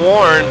getting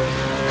worn.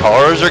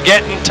 Cars are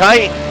getting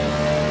tight.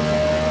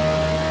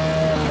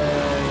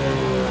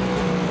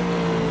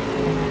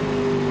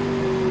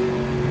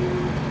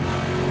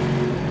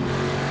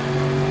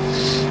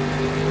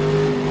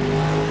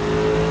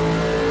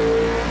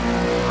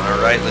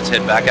 Let's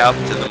head back out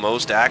to the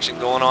most action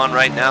going on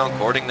right now,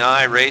 according to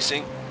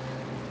iRacing.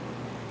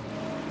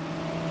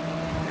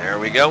 There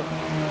we go.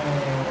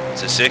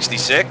 It's a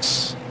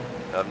 66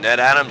 of Ned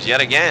Adams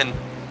yet again,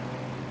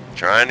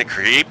 trying to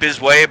creep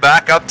his way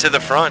back up to the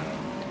front.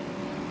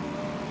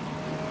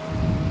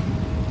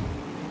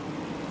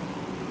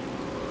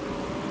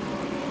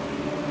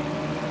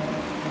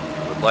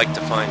 Would like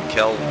to find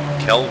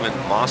Kelvin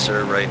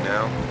Mosser right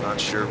now. Not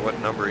sure what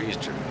number he's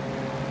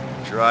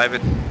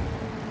driving.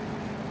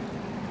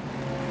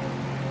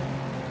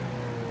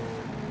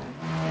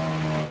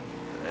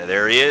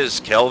 There he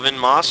is, Kelvin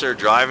Mosser,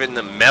 driving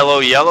the mellow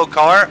yellow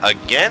car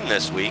again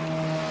this week.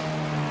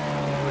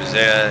 He was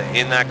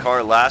in that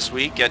car last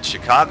week at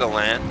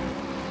Chicagoland,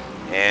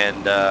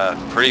 and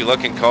pretty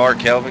looking car,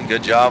 Kelvin.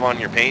 Good job on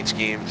your paint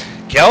scheme.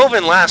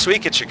 Kelvin last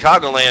week at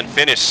Chicagoland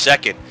finished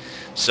 2nd,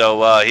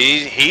 so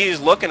he's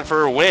looking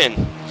for a win,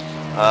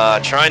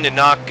 trying to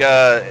knock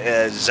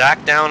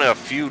Zach down a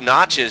few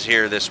notches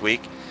here this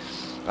week.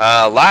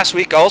 Last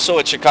week also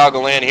at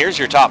Chicagoland, here's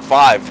your top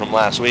 5 from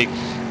last week.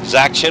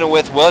 Zach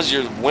Chenoweth was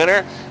your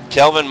winner.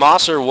 Kelvin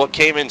Mosser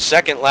came in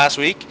 2nd last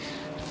week.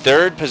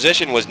 3rd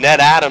position was Ned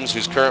Adams,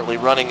 who's currently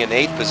running in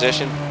 8th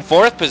position.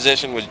 4th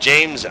position was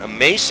James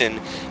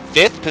Mason.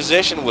 5th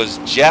position was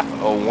Jeff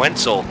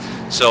Wenzel.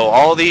 So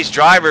all these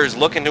drivers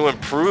looking to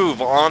improve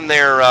on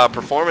their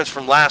performance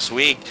from last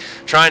week,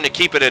 trying to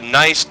keep it a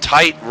nice,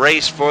 tight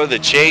race for the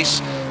chase.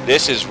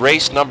 This is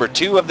race number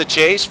 2 of the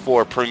chase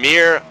for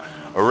Premier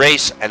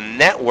Race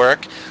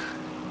Network.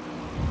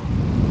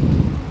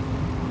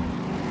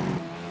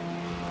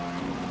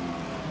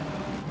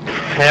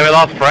 Yeah, we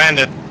lost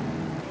Brandon.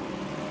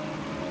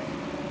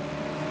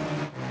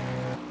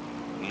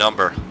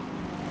 Number.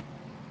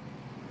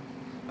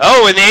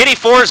 Oh, and the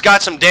 84's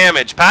got some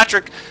damage.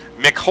 Patrick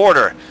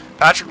McHorter,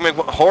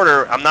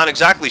 I'm not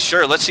exactly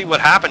sure. Let's see what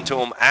happened to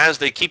him as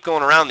they keep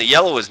going around. The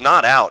yellow is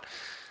not out.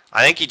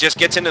 I think he just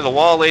gets into the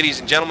wall, ladies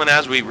and gentlemen,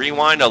 as we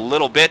rewind a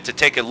little bit to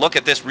take a look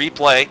at this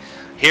replay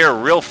here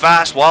real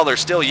fast while they're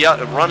still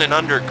running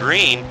under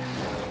green.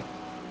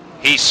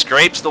 He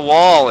scrapes the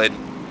wall, and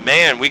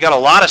man, we got a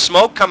lot of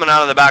smoke coming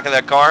out of the back of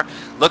that car.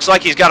 Looks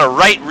like he's got a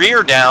right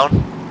rear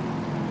down.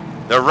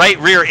 The right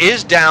rear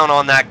is down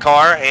on that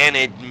car, and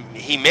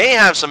he may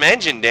have some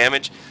engine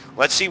damage.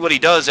 Let's see what he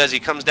does as he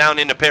comes down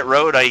into pit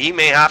road. He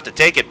may have to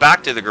take it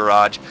back to the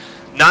garage.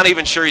 Not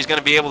even sure he's going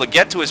to be able to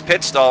get to his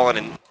pit stall,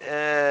 and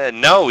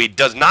no, he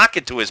does not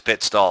get to his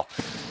pit stall.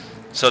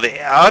 So the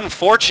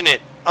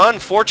unfortunate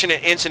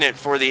incident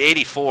for the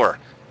 84.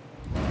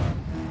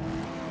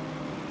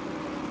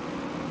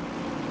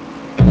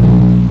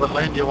 What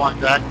lane do you want,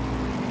 Jack?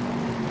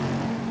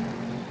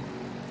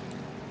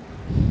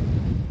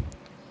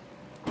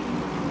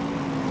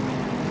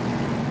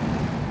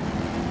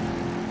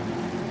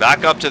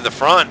 Back up to the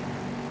front.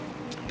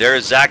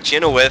 There's Zach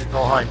Chenoweth.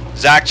 Oh, hi.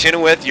 Zach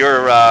Chenoweth,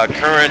 your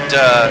current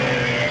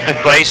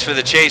race for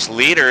the chase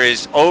leader,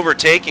 is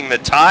overtaking the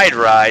Tide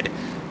Ride.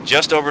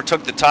 Just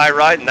overtook the Tide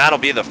Ride, and that'll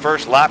be the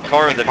first lap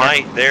car of the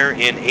night there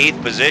in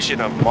 8th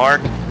position of Mark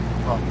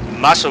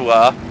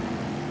Masua.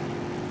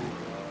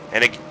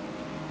 And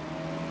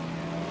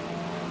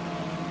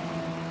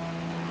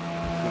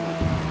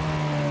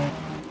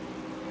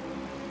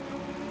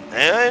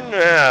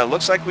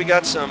looks like we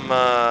got some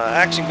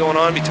action going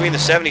on between the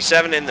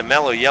 77 and the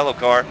mellow yellow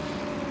car.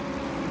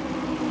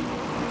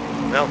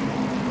 Well,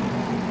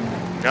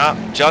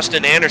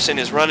 Justin Anderson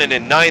is running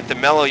in 9th. The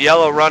Mellow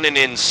Yellow running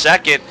in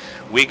 2nd.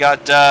 We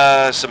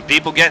got some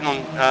people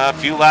getting a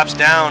few laps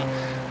down.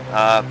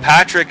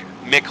 Patrick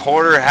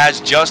McHorter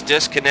has just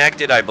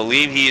disconnected. I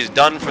believe he is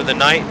done for the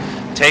night,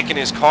 taking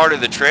his car to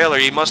the trailer.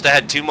 He must have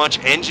had too much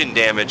engine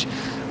damage.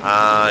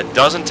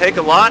 Doesn't take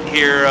a lot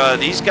here.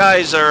 These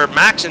guys are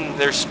maxing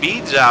their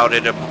speeds out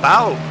at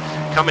about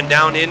coming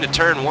down into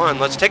turn 1.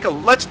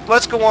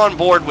 Let's go on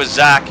board with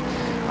Zach,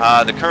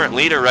 the current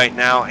leader right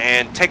now,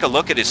 and take a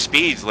look at his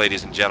speeds,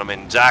 ladies and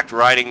gentlemen. Zach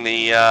riding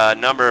the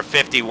number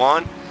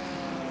 51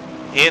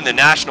 in the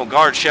National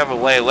Guard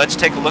Chevrolet. Let's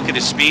take a look at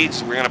his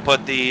speeds. We're going to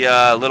put the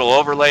little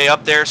overlay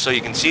up there so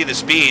you can see the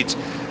speeds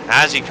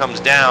as he comes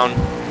down.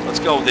 Let's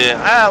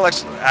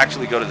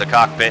actually go to the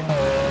cockpit.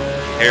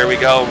 Here we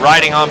go,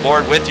 riding on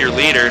board with your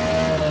leader.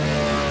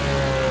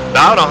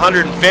 About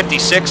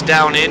 156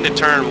 down into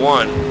turn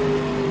 1.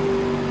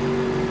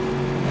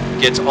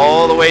 Gets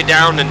all the way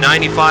down to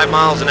 95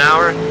 miles an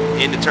hour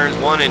into turns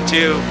 1 and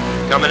 2.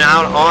 Coming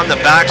out on the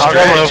back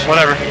stretch.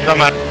 Whatever.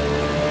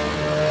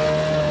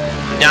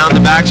 Down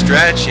the back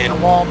stretch and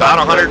about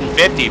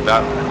 150.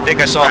 I think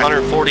I saw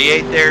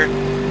 148 there.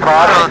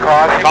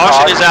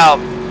 Caution is out.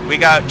 We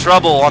got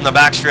trouble on the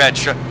back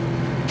stretch.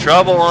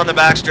 Trouble on the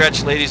back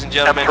stretch, ladies and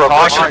gentlemen.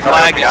 Caution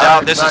flag is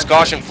out. This is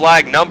caution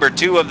flag number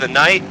 2 of the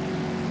night.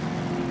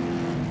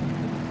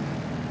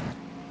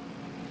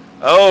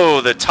 Oh,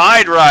 the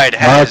Tide Ride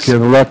has...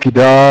 Mark and Lucky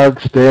Dog,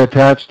 stay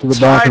attached to the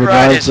back of the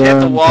Tide Ride has hit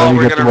the wall.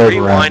 We're going to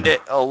rewind around.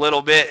 it a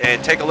little bit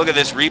and take a look at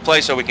this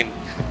replay so we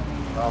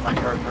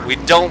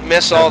don't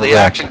miss all the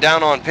action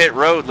down on pit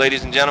road,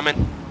 ladies and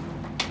gentlemen.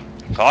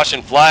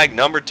 Caution flag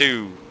number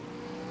 2.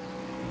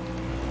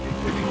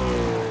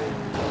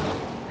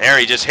 There,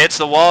 he just hits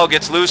the wall,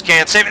 gets loose,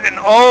 can't save it, and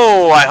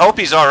oh, I hope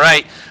he's all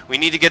right. We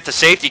need to get the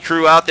safety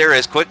crew out there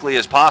as quickly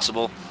as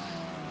possible.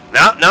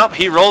 Nope,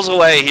 he rolls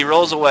away,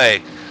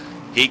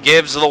 He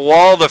gives the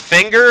wall the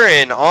finger,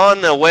 and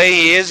on the way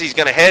he is, he's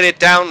going to head it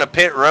down the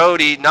pit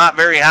road. He's not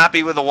very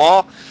happy with the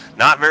wall,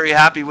 not very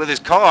happy with his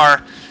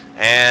car,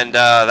 and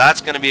that's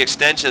going to be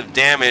extensive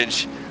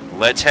damage.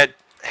 Let's head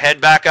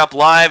back up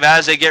live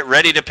as they get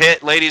ready to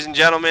pit, ladies and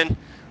gentlemen.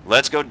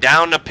 Let's go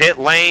down to pit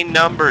lane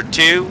number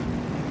 2.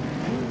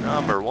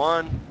 Number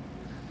 1.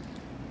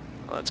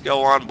 Let's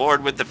go on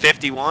board with the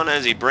 51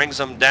 as he brings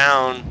them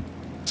down.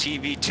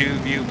 TV2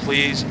 view,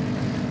 please.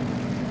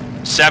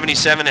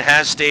 77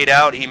 has stayed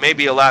out. He may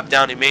be a lap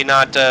down. It may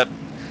not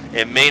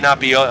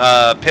be.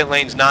 Pit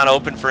lane's not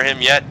open for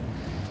him yet.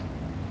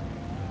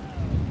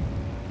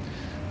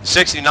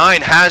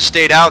 69 has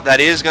stayed out. That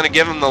is going to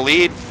give him the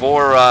lead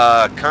for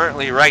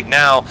currently right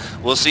now.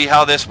 We'll see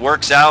how this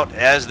works out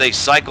as they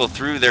cycle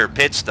through their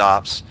pit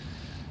stops.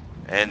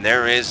 And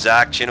there is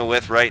Zach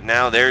Chenoweth right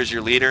now. There's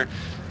your leader.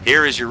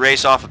 Here is your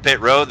race off of pit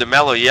road. The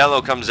Mellow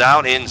Yellow comes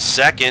out in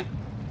 2nd.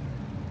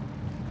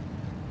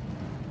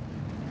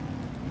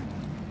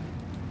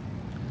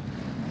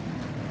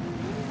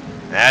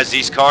 As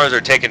these cars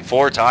are taking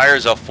 4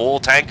 tires, a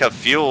full tank of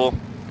fuel.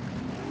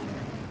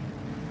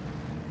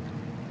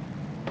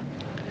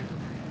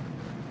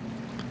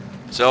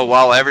 So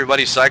while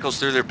everybody cycles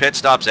through their pit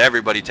stops,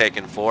 everybody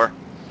taking 4.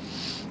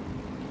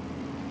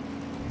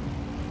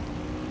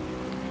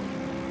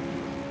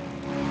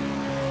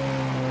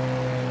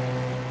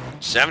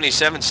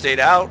 '77 stayed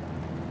out.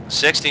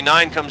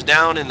 69 comes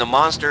down in the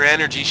Monster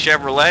Energy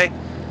Chevrolet.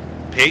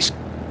 Pace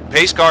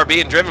car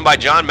being driven by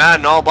John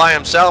Madden all by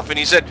himself, and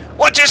he said,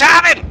 "What just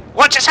happened?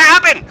 What just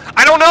happened?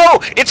 I don't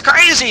know. It's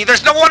crazy.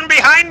 There's no one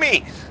behind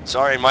me."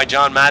 Sorry, my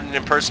John Madden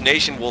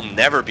impersonation will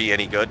never be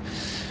any good,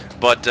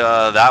 but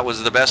that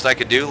was the best I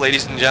could do,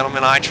 ladies and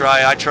gentlemen. I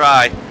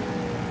try.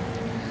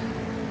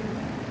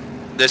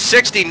 The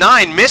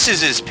 69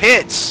 misses his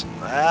pits.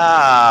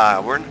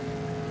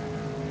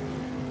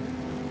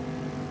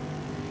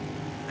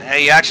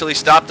 He actually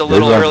stopped a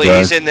little early.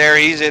 He's in there.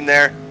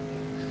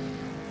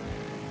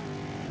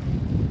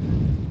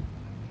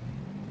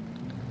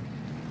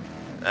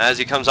 As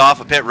he comes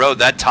off a pit road,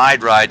 that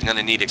Tide Ride is going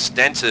to need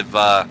extensive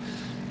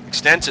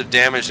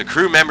damage. The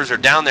crew members are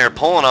down there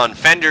pulling on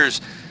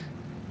fenders,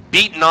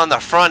 beating on the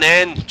front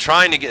end,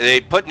 trying to get. They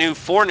put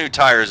 4 new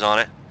tires on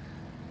it.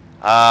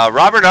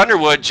 Robert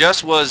Underwood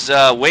just was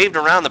waved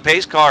around the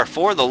pace car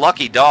for the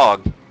Lucky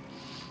Dog.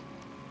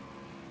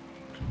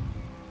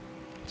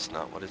 That's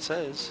not what it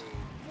says.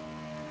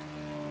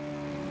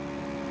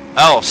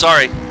 Oh,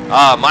 sorry.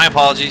 My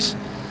apologies.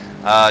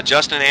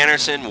 Justin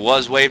Anderson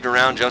was waved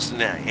around.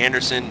 Justin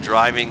Anderson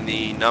driving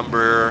the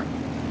number...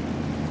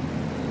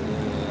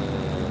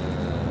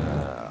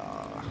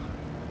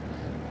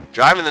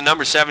 driving the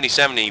number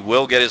 77. He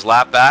will get his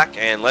lap back.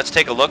 And let's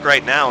take a look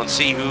right now and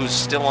see who's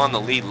still on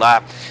the lead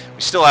lap.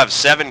 We still have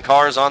 7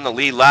 cars on the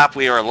lead lap.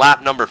 We are in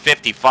lap number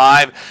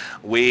 55.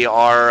 We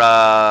are...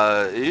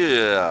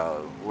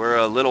 we're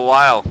a little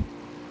while.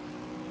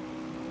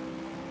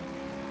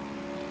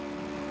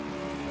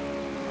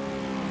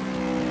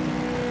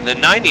 The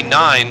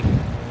 99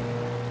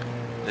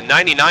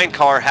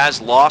 car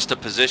has lost a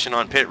position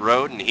on pit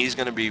road, and he's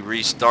going to be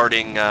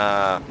restarting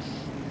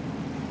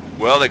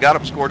Well, they got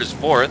him scored as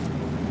 4th.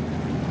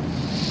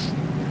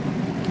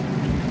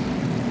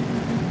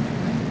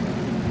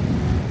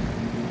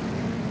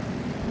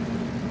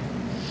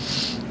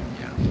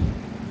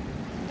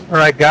 All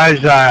right,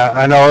 guys,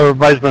 I know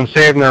everybody's been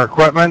saving their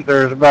equipment.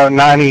 There's about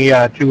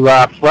 92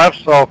 laps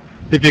left, so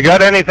if you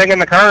got anything in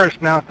the cars,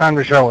 now it's time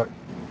to show it.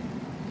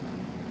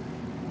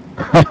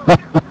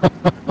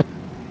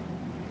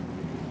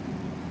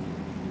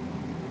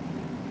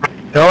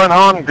 Going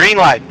on, green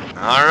light.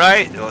 All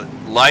right,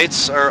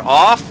 lights are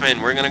off,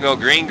 and we're going to go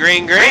green,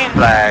 green, green.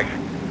 Flag.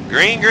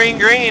 Green, green,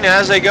 green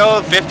as they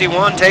go.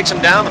 51 takes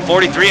them down. The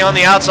 43 on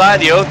the outside.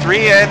 The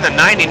 03 and the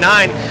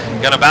 99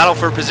 going to battle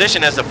for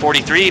position as the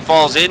 43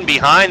 falls in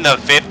behind the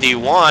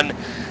 51.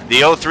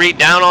 The 03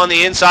 down on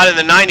the inside of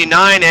the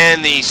 99,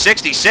 and the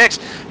 66,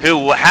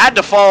 who had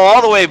to fall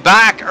all the way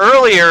back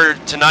earlier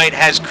tonight,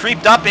 has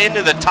creeped up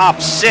into the top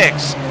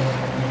 6.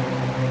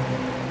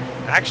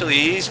 Actually,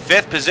 he's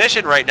 5th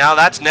position right now.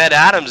 That's Ned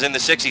Adams in the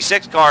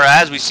 66 car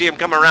as we see him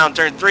come around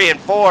turn 3 and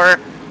 4.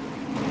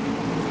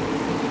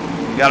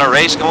 We got a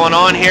race going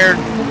on here,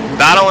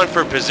 battling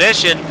for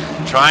position,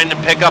 trying to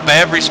pick up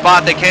every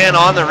spot they can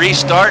on the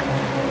restart,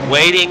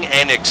 waiting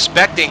and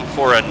expecting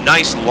for a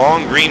nice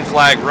long green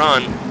flag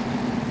run.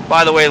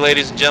 By the way,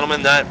 ladies and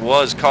gentlemen, that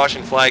was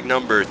caution flag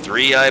number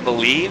 3, I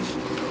believe.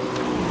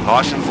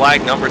 Caution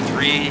flag number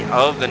 3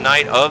 of the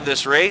night of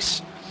this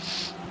race.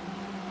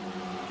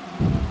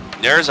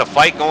 There's a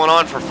fight going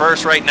on for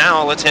first right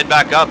now. Let's head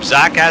back up.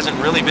 Zach hasn't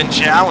really been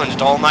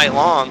challenged all night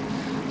long.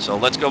 So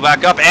let's go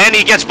back up, and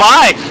he gets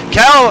by.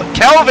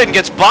 Kelvin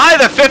gets by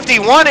the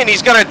 51, and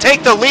he's going to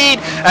take the lead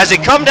as they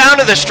come down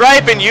to the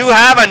stripe, and you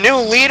have a new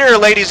leader,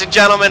 ladies and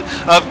gentlemen,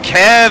 of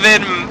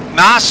Kelvin.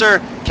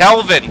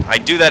 I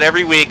do that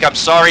every week. I'm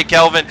sorry,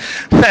 Kelvin.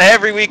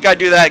 Every week I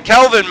do that.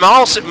 Kelvin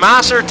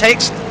Masser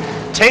takes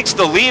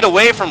the lead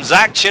away from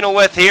Zach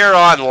Chenoweth here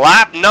on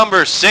lap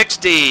number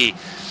 60.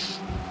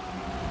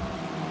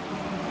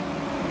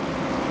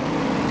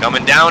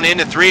 Coming down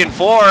into 3 and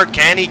 4.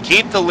 Can he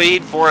keep the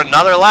lead for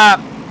another lap?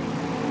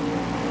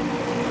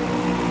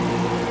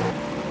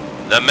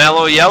 The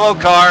mellow yellow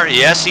car.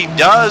 Yes, he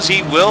does.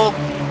 He will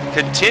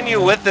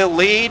continue with the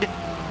lead.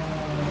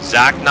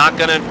 Zach not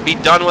going to be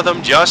done with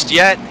him just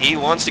yet. He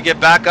wants to get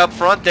back up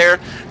front there.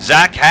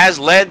 Zach has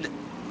led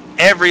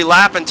every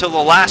lap until the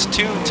last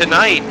 2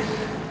 tonight.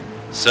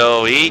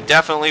 So he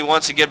definitely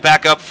wants to get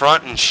back up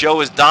front and show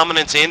his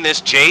dominance in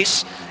this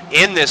chase,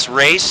 in this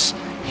race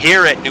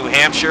here at New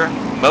Hampshire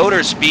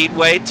Motor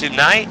Speedway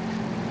tonight.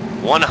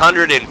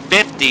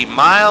 150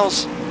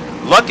 miles.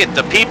 Look at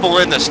the people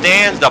in the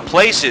stands. The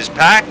place is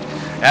packed.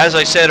 As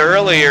I said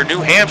earlier, New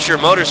Hampshire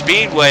Motor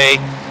Speedway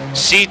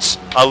seats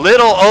a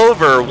little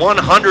over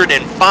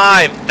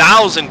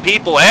 105,000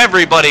 people.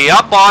 Everybody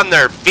up on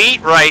their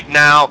feet right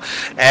now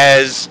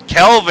as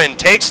Kelvin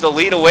takes the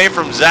lead away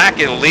from Zach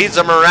and leads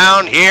them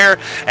around here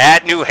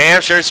at New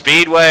Hampshire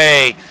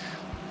Speedway.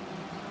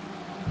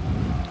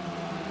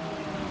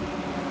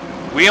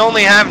 We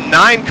only have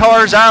 9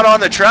 cars out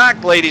on the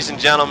track, ladies and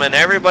gentlemen.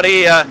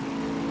 Everybody, we have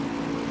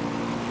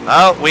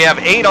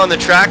 8 on the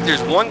track.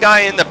 There's 1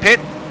 guy in the pit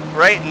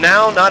right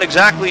now. Not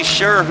exactly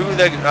sure who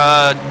the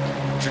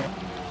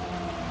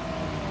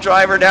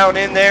driver down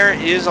in there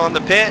is on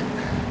the pit.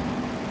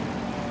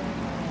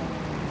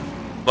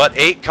 But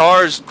 8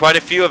 cars, quite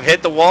a few have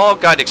hit the wall,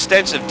 got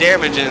extensive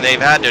damage, and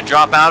they've had to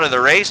drop out of the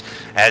race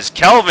as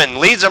Kelvin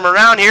leads them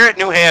around here at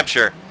New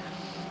Hampshire.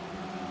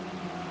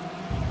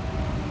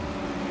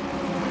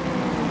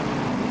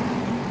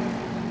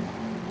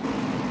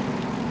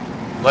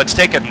 Let's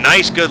take a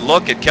nice good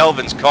look at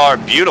Kelvin's car.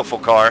 Beautiful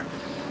car.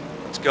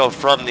 Let's go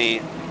from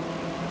the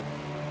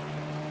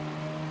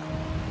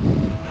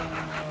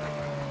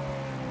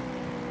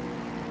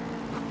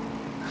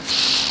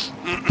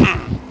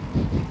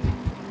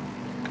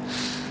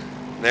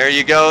there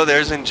you go.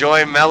 There's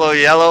Enjoy Mellow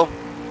Yellow.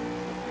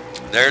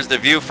 There's the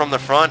view from the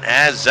front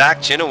as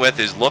Zach Chenoweth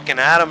is looking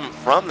at him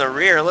from the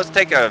rear. Let's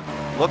take a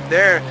look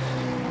there.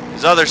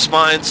 His other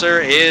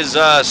sponsor is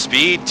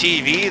Speed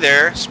TV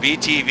there.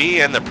 Speed TV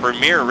and the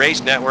Premier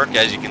Race Network,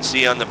 as you can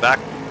see on the back.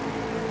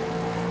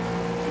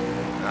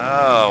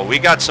 Oh, we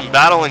got some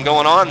battling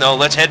going on, though.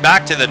 Let's head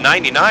back to the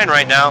 99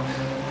 right now.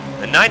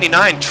 The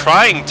 99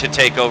 trying to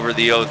take over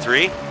the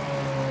 03.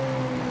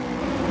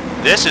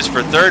 This is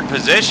for 3rd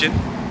position.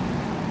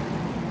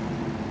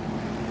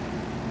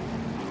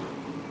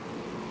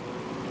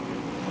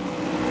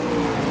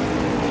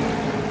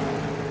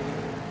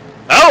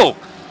 Oh!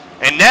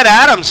 And Ned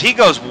Adams, he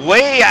goes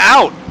way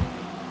out.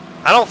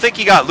 I don't think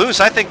he got loose.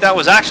 I think that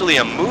was actually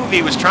a move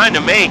he was trying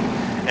to make.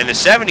 And the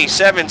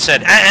 77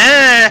 said,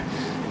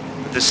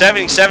 But the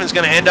 77 is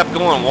going to end up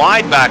going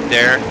wide back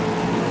there.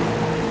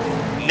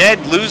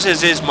 Ned loses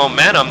his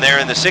momentum there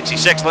in the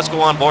 66. Let's go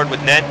on board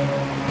with Ned.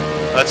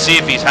 Let's see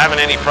if he's having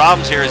any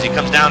problems here as he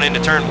comes down into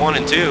turn 1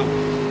 and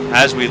 2.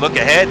 As we look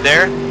ahead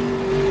there.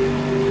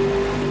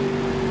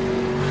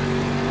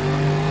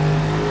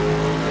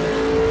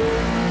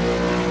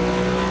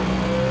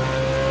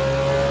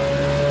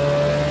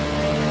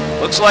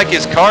 Looks like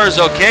his car is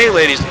okay,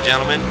 ladies and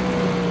gentlemen.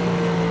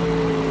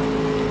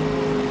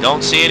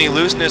 Don't see any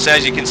looseness.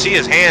 As you can see,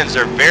 his hands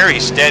are very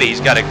steady.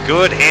 He's got a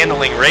good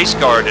handling race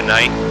car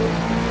tonight.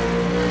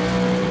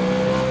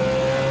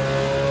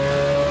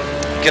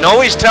 You can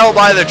always tell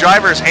by the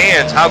driver's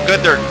hands how good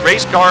their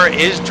race car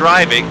is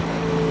driving.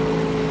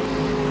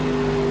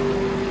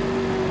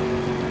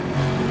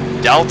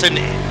 Dalton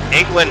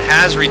England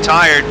has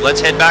retired. Let's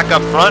head back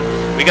up front.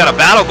 We got a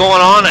battle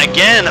going on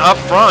again up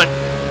front.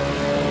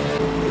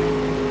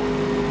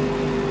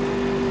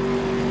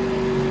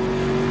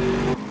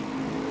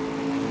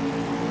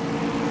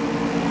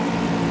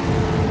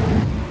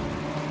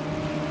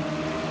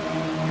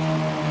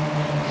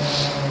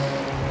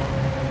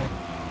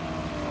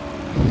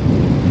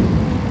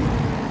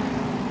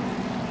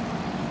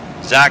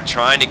 Zach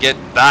trying to get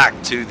back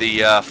to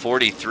the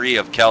 43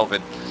 of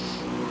Kelvin.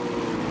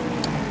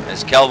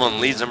 As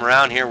Kelvin leads them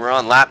around here, we're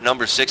on lap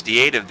number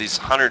 68 of this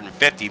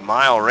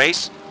 150-mile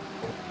race.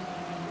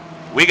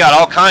 We got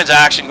all kinds of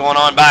action going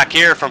on back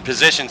here from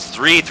positions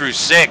 3 through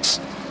 6.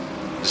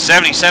 The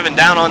 77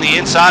 down on the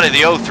inside of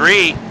the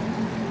 03.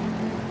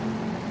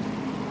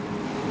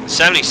 The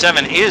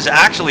 77 is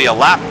actually a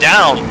lap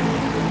down,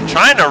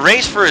 trying to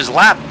race for his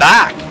lap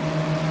back.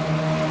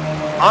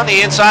 On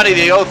the inside of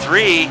the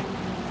 03.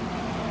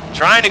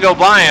 Trying to go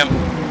by him.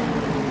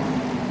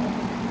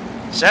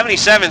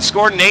 77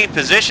 scored in 8th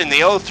position.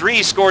 The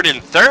 03 scored in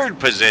 3rd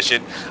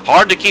position.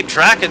 Hard to keep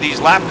track of these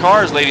lap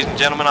cars, ladies and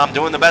gentlemen. I'm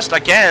doing the best I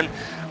can.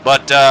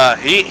 But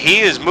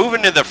he is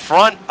moving to the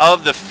front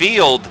of the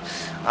field,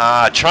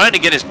 trying to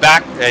get his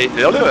lap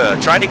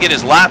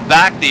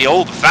back the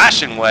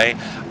old-fashioned way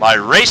by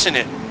racing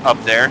it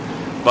up there.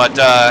 But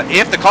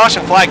if the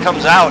caution flag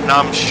comes out, and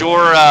I'm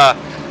sure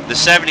the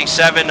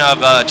 77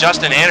 of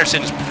Justin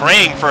Anderson is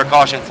praying for a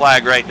caution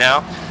flag right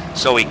now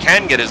so he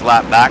can get his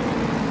lap back.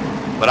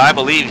 But I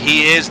believe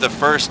he is the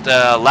first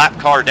lap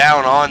car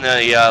down on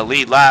the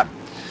lead lap.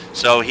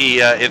 So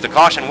if the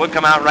caution would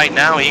come out right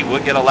now, he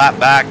would get a lap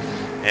back.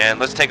 And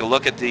let's take a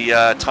look at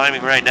the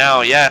timing right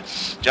now. Yeah,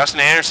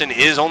 Justin Anderson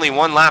is only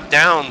 1 lap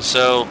down.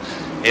 So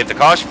if the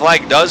caution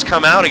flag does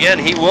come out again,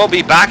 he will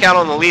be back out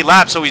on the lead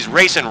lap. So he's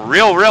racing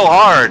real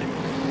hard.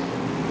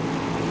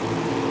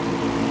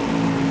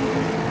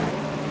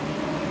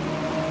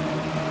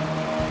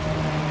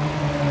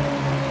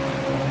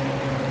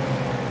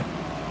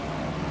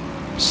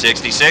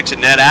 '66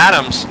 and Ned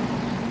Adams.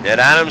 Ned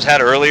Adams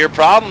had earlier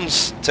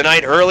problems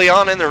tonight early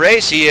on in the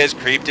race. He has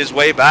creeped his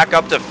way back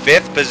up to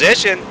 5th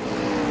position.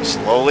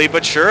 Slowly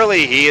but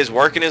surely, he is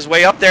working his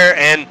way up there,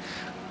 and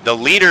the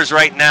leaders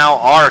right now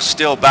are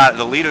still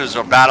the leaders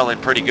are battling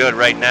pretty good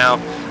right now.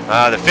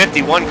 The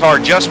 51 car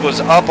just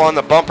was up on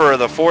the bumper of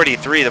the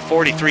 43. The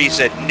 43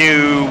 said,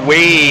 "No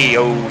way,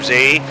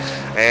 Jose,"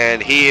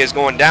 and he is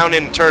going down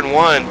in turn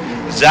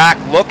 1. Zach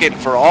looking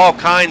for all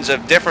kinds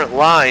of different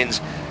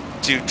lines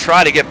to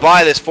try to get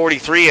by this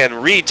 43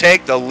 and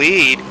retake the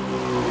lead.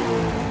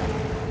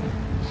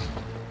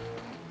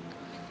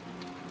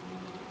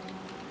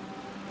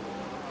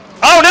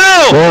 Oh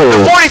no! Whoa.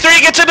 The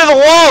 43 gets into the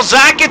wall.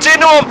 Zach gets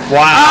into him.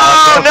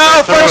 Wow. Oh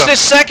no! First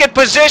to 2nd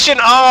position.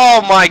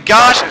 Oh my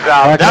gosh!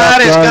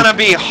 That is going to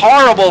be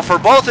horrible for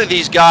both of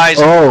these guys.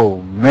 Oh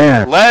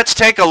man! Let's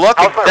take a look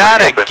at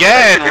that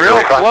again,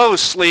 real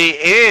closely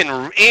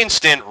in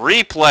instant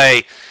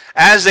replay.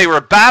 As they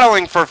were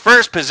battling for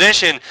 1st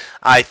position,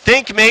 I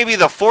think maybe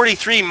the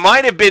 43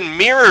 might have been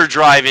mirror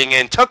driving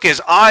and took his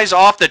eyes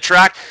off the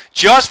track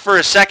just for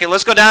a second.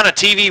 Let's go down to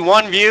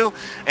TV1 view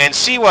and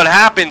see what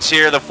happens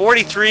here. The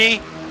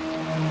 43,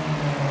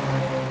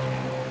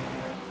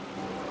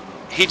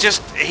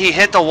 he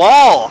hit the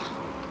wall.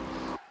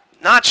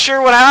 Not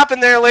sure what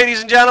happened there,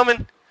 ladies and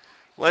gentlemen.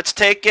 Let's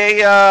take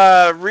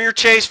a rear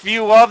chase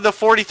view of the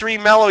 43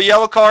 Mellow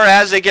Yellow car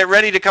as they get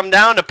ready to come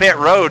down to pit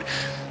road.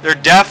 They're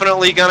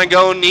definitely going to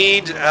go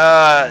need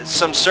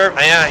some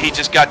service. Yeah, he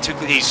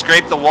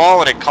scraped the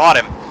wall and it caught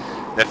him.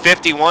 The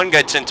 51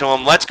 gets into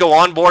him. Let's go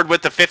on board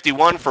with the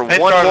 51 for one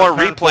more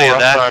replay of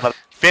that.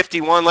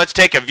 51, let's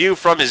take a view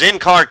from his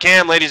in-car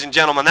cam, ladies and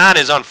gentlemen. That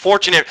is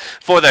unfortunate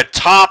for the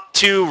top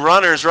 2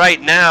 runners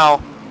right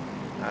now.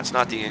 That's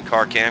not the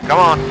in-car cam. Come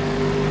on.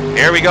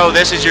 Here we go.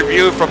 This is your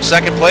view from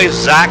 2nd place,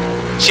 Zach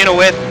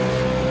Chenoweth.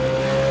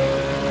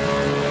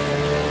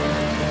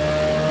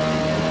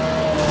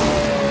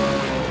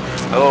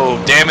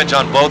 Oh, damage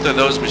on both of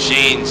those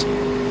machines.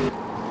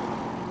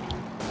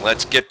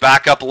 Let's get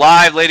back up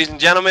live, ladies and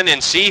gentlemen,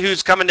 and see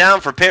who's coming down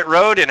for pit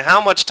road and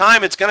how much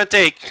time it's going to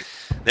take.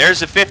 There's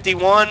the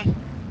 51.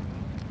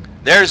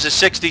 There's the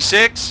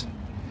 66.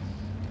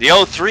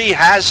 The 03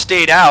 has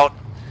stayed out.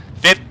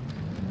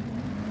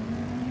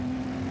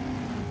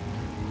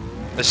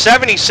 The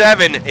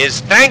 77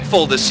 is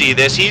thankful to see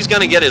this. He's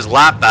going to get his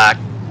lap back.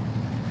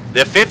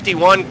 The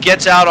 51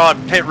 gets out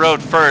on pit road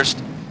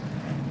first.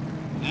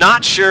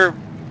 Not sure.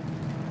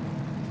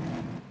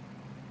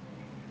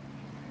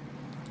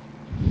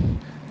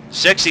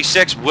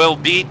 66 will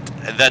beat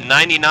the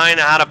 99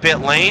 out of pit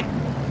lane.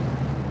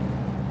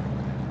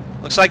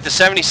 Looks like the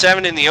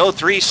 77 and the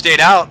 03 stayed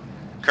out.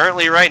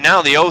 Currently right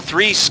now the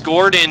 03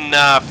 scored in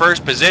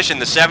 1st position.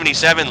 The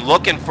 77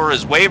 looking for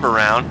his wave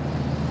around.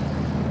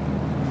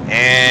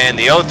 And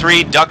the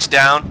 03 ducks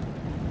down.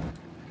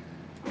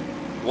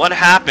 What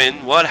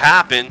happened? What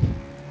happened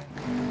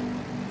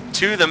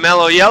to the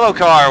mellow yellow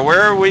car?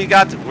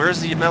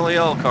 Where's the mellow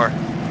yellow car?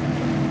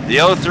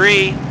 The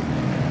 03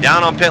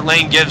 down on pit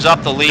lane gives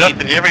up the lead. Justin,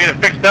 did you ever get it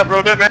fixed up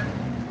real good, man?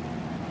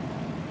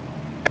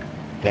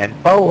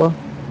 10-4.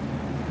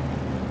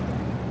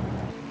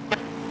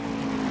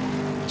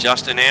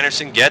 Justin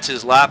Anderson gets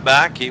his lap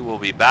back. He will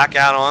be back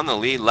out on the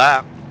lead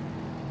lap.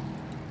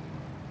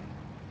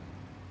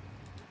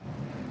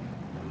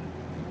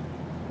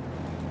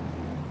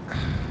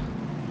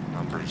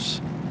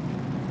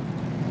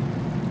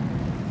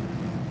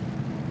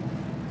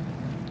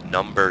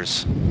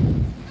 Numbers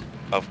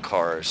of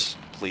cars,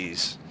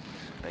 please.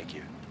 Thank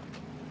you.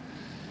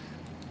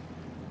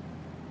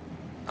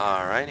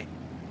 All righty.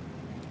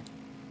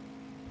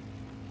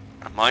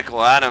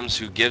 Michael Adams,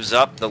 who gives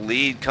up the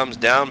lead, comes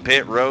down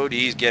pit road.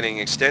 He's getting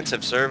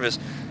extensive service.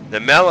 The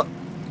mellow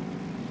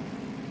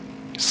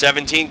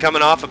 17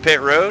 coming off of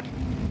pit road.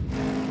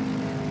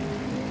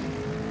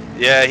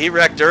 Yeah, he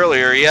wrecked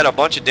earlier. He had a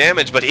bunch of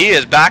damage, but he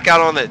is back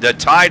out on the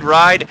Tide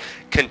Ride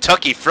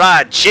Kentucky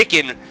Fried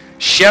Chicken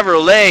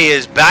Chevrolet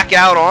is back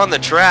out on the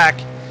track.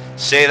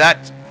 Say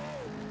that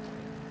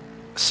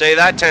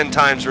 10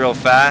 times real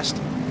fast.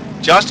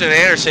 Justin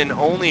Anderson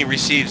only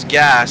receives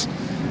gas,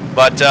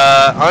 but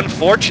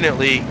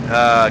unfortunately,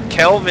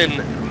 Kelvin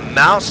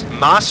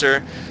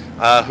Masser,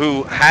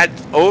 who had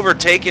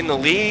overtaken the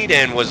lead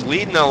and was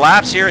leading the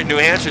laps here at New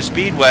Hampshire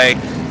Speedway,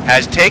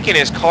 has taken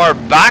his car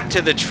back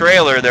to the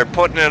trailer. They're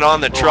putting it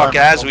on the truck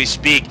as we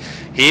speak.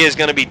 He is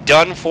going to be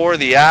done for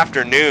the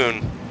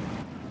afternoon.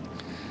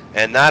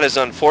 And that is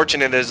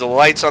unfortunate as the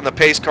lights on the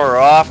pace car are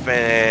off,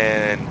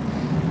 and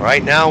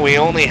right now we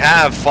only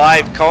have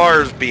 5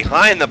 cars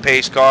behind the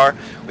pace car.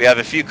 We have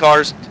a few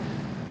cars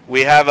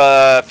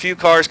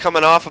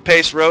coming off of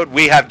Pace Road.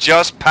 We have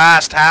just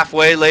passed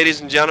halfway,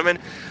 ladies and gentlemen.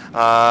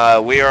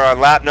 We are on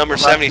lap number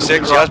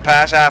 76, just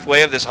past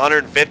halfway of this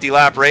 150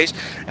 lap race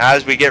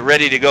as we get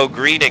ready to go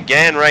green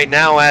again right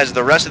now, as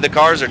the rest of the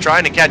cars are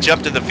trying to catch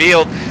up to the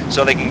field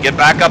so they can get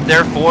back up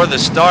there for the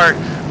start.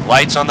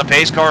 Lights on the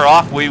pace car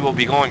off. We will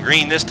be going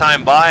green this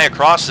time by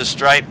across the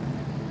stripe.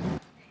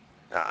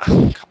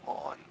 Come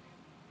on.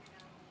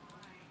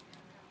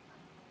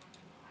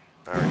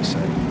 Already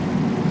said.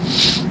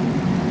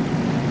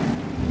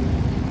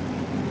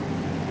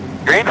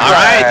 Green All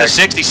right, the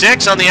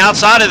 66 on the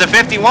outside of the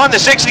 51. The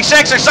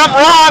 66, there's something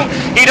wrong.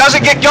 He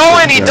doesn't get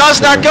going. He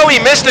does not go. He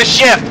missed a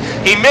shift.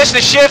 He missed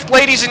a shift,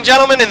 ladies and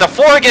gentlemen, and the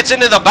 4 gets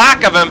into the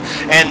back of him,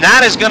 and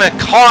that is going to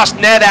cost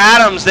Ned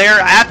Adams there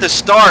at the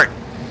start.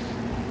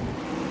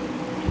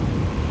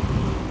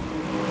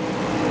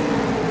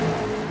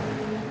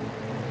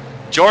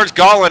 George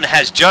Gollan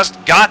has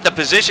just got the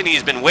position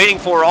he's been waiting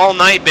for all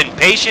night, been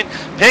patient,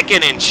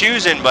 picking and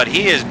choosing, but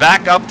he is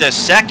back up to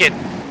second.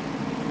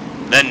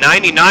 The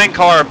 99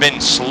 car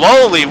been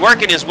slowly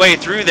working his way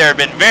through there,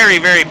 been very,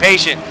 very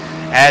patient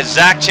as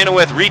Zach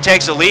Chenoweth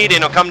retakes the lead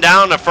and will come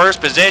down to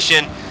first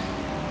position.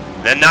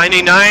 The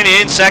 99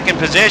 in second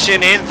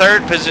position, in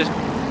third position.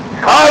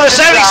 Oh, the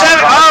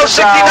 77, oh,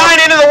 69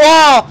 into the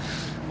wall.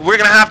 We're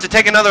going to have to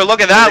take another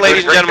look at that,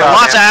 ladies and gentlemen.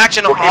 Lots of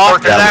action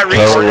after that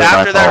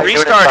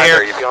restart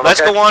here. Let's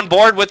go on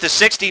board with the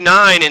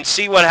 69 and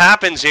see what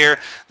happens here.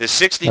 The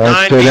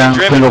 69 being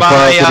driven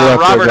by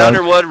Robert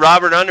Underwood.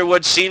 Robert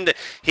Underwood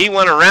he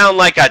went around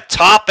like a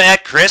top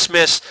at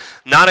Christmas.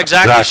 Not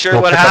exactly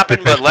sure what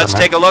happened, but let's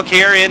take a look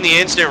here in the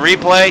instant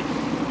replay.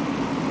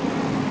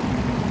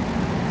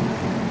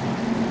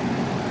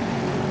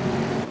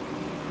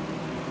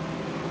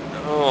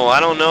 Oh, I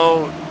don't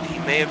know.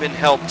 May have been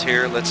helped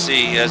here. Let's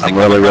see. As I'm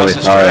really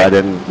sorry I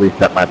didn't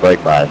reset my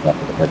brake bias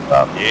after the pit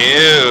stop.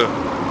 Ew.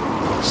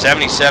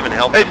 77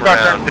 helped him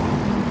around.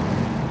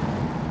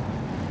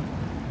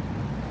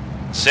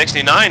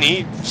 69,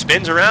 he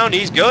spins around.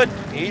 He's good.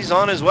 He's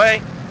on his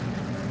way.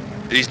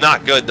 He's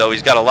not good, though.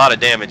 He's got a lot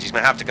of damage. He's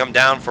going to have to come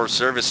down for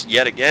service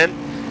yet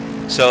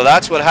again. So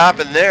that's what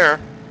happened there.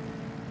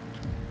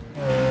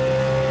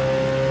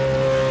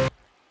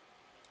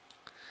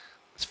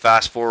 Let's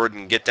fast forward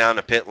and get down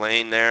to pit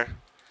lane there.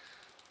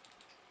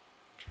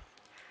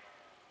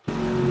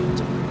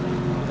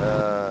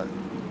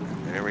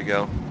 There we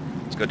go.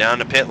 Let's go down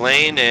to pit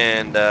lane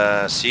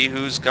and see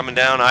who's coming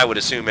down. I would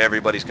assume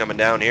everybody's coming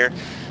down here.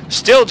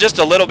 Still just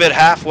a little bit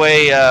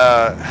halfway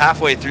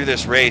through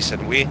this race,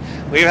 and we've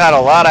had a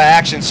lot of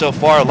action so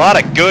far. A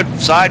lot of good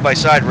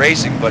side-by-side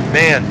racing, but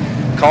man,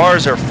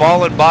 cars are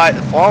falling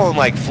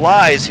like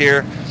flies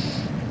here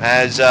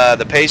as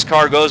the pace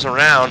car goes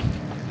around.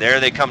 There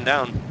they come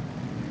down.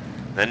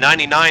 The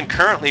 99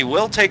 currently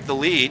will take the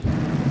lead.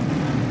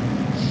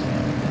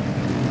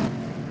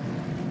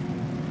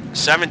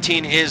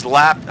 17 is a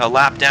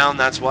lap down.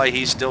 That's why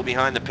he's still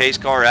behind the pace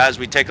car. As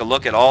we take a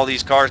look at all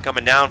these cars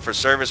coming down for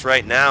service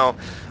right now,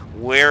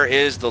 where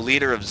is the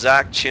leader of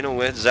Zach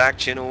Chenoweth? Zach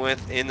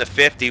Chenoweth in the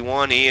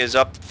 51. He is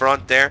up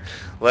front there.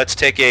 Let's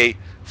take a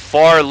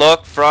far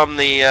look from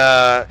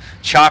the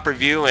chopper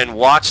view and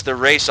watch the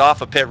race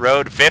off of pit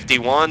road.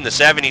 51, the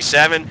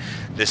 77.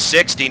 The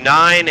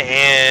 69,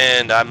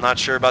 and I'm not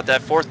sure about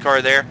that fourth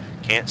car there.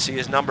 Can't see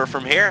his number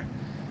from here.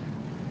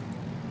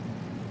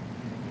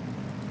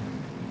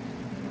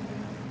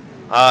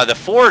 The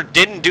Ford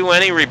didn't do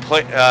any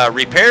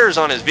repairs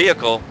on his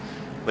vehicle,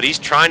 but he's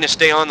trying to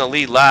stay on the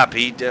lead lap.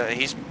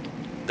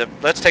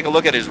 Let's take a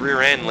look at his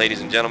rear end,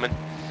 ladies and gentlemen.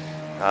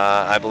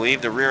 I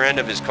believe the rear end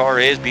of his car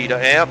is beat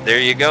up. Yep, there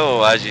you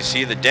go. As you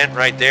see the dent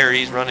right there,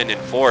 he's running in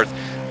fourth,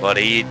 but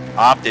he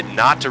opted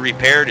not to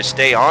repair to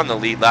stay on the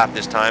lead lap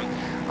this time.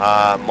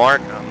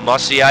 Mark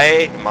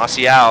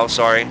Maciao,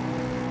 sorry.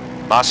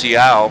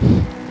 Maciao.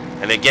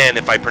 And again,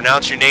 if I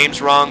pronounce your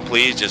names wrong,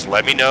 please just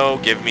let me know.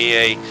 Give me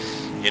a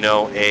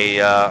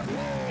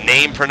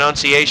name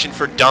pronunciation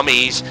for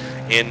dummies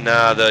in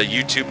the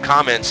YouTube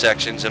comment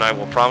sections, and I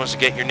will promise to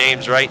get your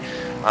names right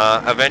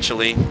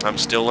eventually. I'm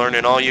still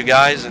learning all you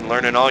guys and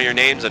learning all your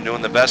names. I'm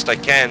doing the best I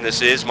can.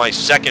 This is my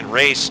second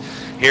race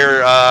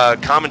here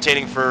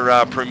commentating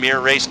for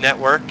Premier Race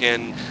Network,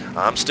 and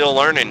I'm still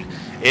learning.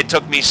 It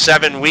took me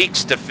 7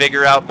 weeks to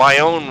figure out my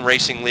own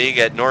racing league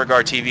at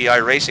Norgar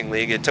TVI Racing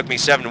League. It took me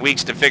 7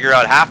 weeks to figure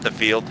out half the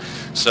field.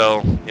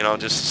 So,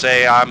 just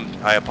say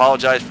I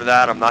apologize for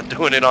that. I'm not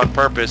doing it on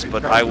purpose,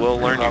 but I will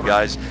learn you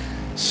guys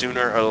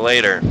sooner or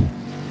later.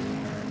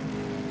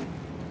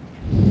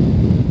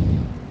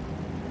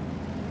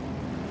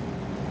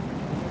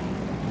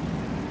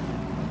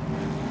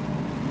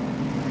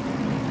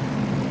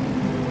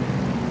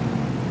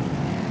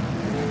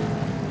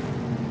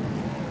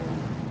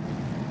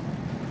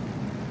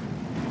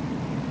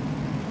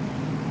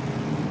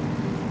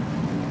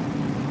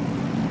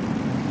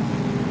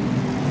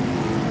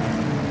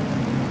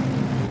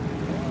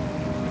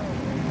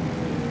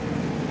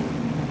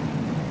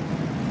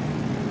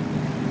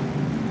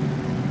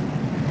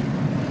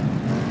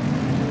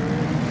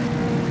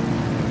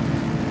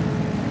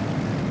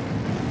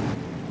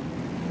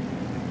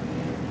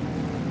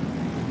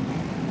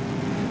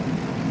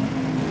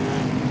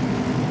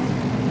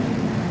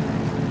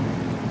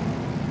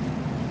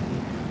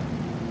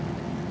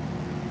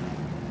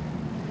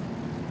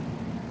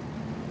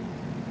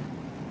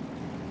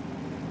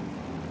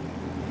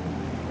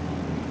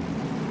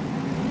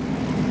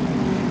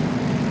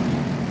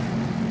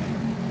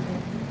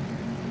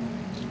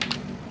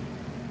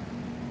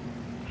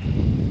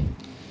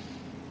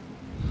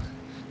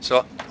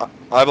 So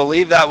I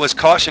believe that was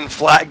caution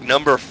flag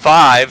number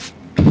 5.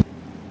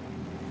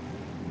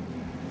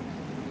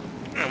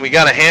 And we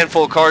got a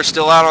handful of cars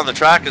still out on the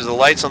track as the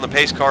lights on the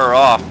pace car are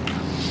off.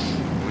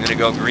 I'm going to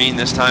go green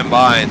this time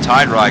by, and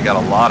Tide Ride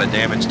got a lot of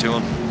damage to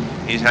him.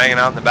 He's hanging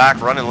out in the back,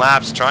 running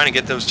laps, trying to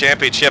get those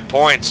championship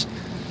points.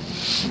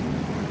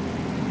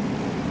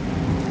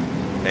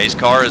 Pace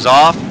car is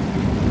off.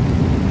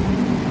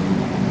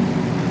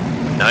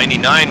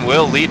 99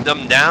 will lead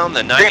them down.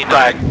 The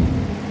 99.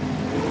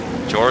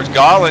 George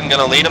Garland going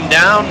to lead him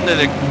down to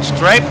the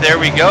stripe. There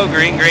we go.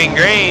 Green, green,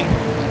 green.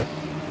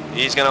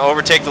 He's going to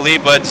overtake the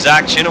lead, but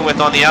Zach Chenoweth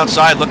on the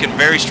outside looking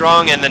very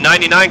strong, and the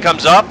 99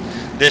 comes up.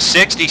 The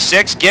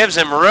 66 gives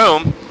him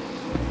room.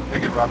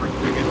 Take it, Robert.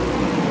 Take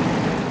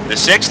it. The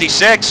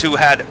 66, who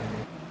had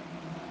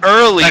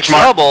early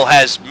trouble,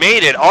 has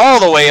made it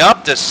all the way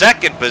up to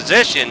second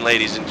position,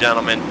 ladies and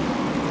gentlemen.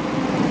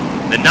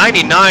 The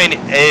 99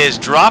 is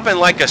dropping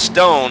like a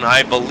stone.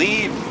 I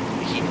believe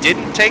he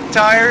didn't take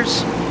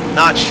tires.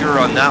 Not sure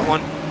on that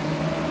one.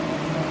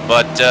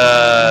 But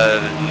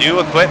new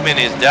equipment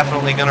is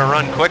definitely going to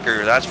run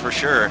quicker, that's for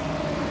sure.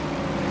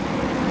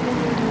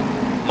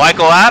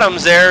 Michael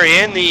Adams there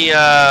in the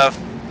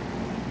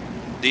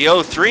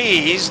 03,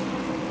 he's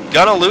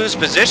going to lose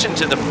position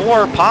to the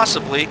 4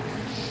 possibly.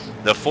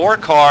 The 4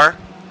 car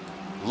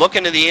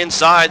looking to the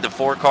inside, the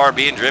 4 car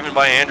being driven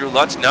by Andrew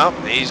Lutz. Nope,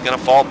 he's going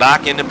to fall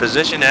back into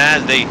position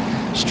as they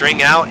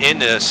string out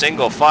into a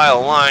single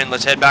file line.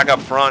 Let's head back up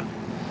front.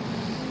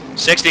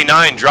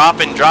 69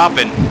 dropping.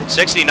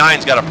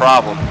 69's got a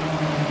problem.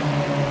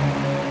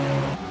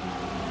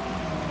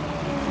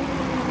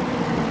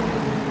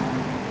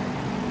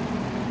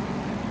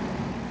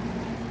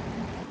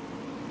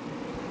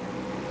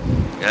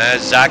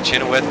 As Zach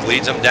Chenoweth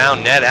leads him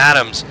down, Ned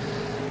Adams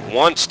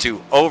wants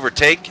to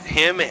overtake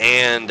him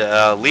and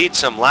lead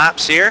some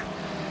laps here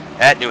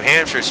at New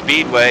Hampshire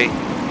Speedway.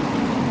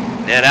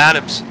 Ned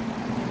Adams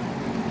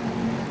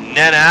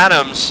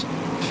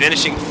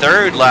finishing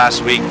 3rd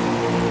last week.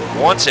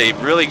 Wants a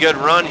really good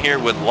run here,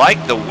 would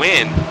like the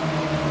win.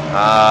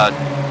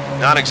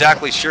 Not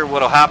exactly sure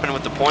what'll happen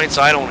with the points.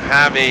 I don't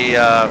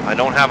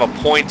have a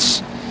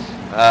points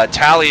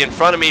tally in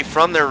front of me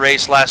from their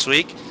race last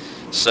week,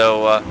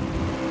 so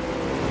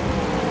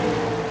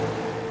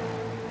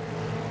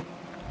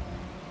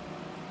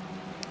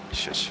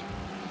shush.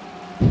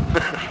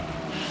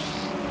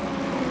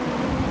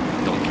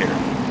 Don't care.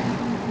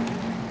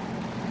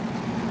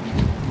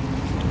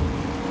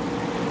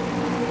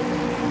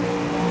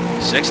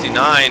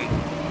 '69.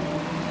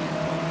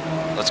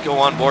 Let's go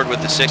on board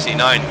with the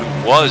 69,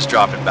 who was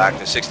dropping back.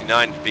 The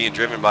 69 being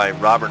driven by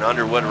Robert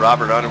Underwood.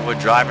 Robert Underwood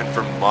driving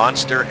from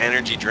Monster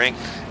Energy Drink.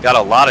 Got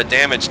a lot of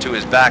damage to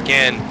his back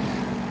end,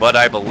 but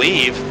I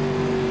believe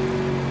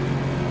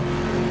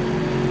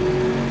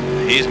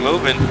He's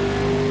moving.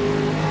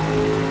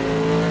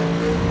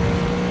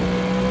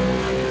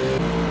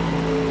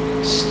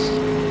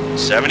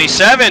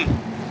 '77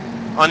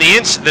 on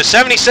the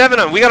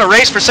 77. We got a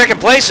race for second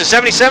place. The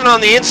 77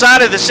 on the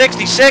inside of the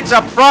 66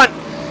 up front.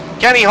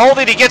 Can he hold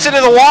it? He gets into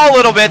the wall a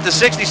little bit. The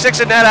 66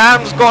 of Ned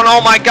Adams going,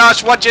 oh my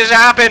gosh, what just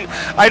happened?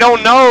 I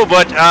don't know,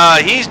 but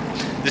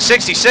the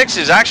 66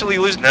 is actually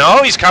losing.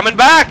 No, he's coming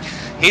back.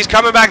 He's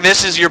coming back.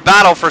 This is your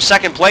battle for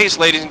second place,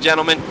 ladies and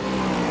gentlemen.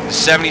 The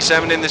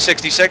 77 and the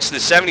 66. The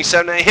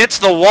 77 hits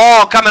the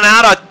wall coming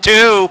out of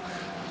 2.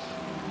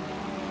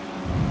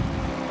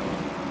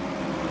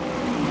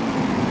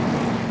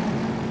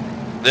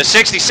 The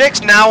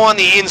 66 now on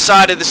the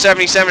inside of the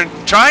 77,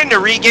 trying to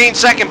regain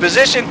second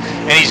position,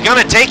 and he's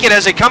going to take it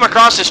as they come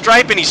across the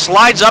stripe, and he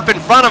slides up in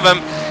front of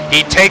him.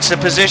 He takes the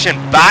position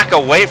back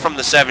away from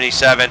the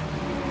 77.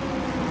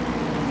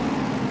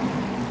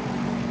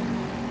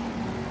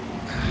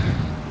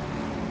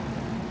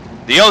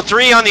 The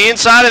 03 on the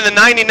inside of the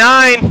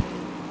 99.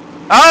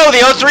 Oh, the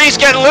 03 is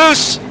getting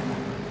loose.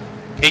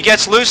 He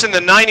gets loose, and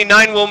the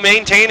 99 will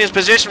maintain his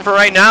position for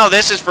right now.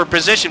 This is for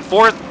position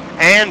 4th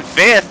and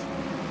 5th.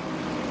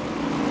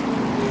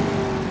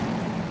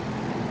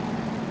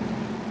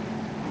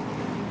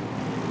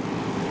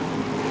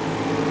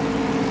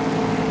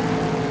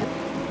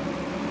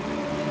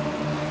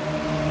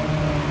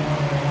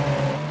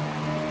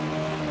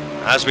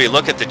 As we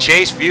look at the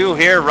chase view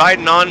here,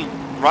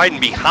 riding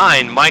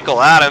behind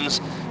Michael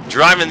Adams,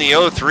 driving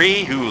the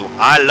 03, who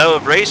I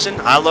love racing.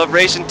 I love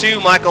racing too,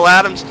 Michael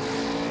Adams.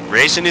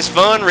 Racing is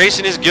fun,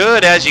 racing is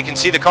good. As you can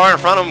see the car in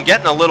front of him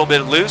getting a little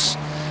bit loose,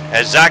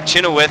 as Zach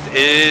Chenoweth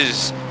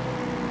is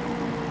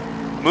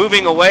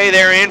moving away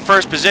there in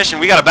first position.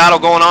 We got a battle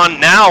going on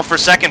now for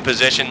second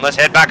position. Let's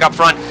head back up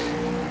front.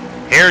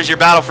 Here's your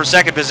battle for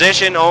second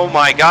position. Oh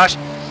my gosh.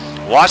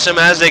 Watch them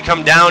as they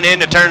come down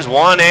into turns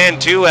 1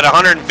 and 2 at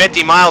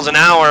 150 miles an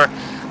hour.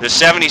 The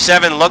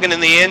 77 looking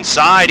in the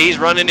inside. He's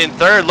running in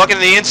third. Looking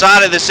in the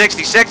inside of the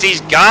 66.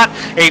 He's got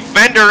a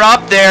fender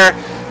up there.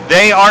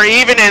 They are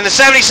even, and the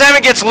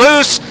 77 gets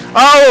loose.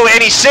 Oh,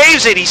 and he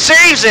saves it. He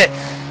saves it.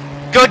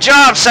 Good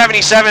job,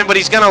 77, but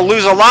he's going to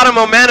lose a lot of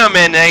momentum,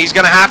 and he's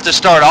going to have to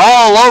start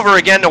all over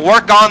again to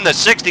work on the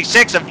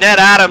 66 of Ned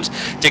Adams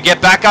to get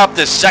back up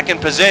to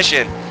second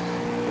position.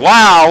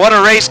 Wow, what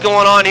a race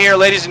going on here,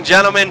 ladies and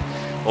gentlemen.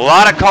 A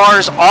lot of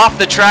cars off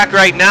the track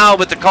right now,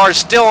 but the cars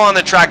still on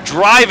the track,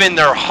 driving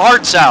their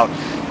hearts out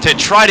to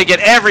try to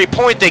get every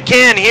point they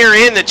can here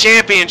in the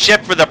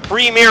championship for the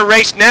Premier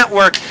Race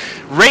Network.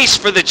 Race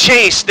for the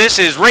Chase. This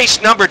is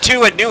race number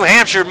 2 at New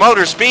Hampshire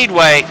Motor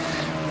Speedway.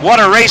 What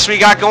a race we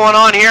got going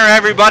on here,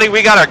 everybody.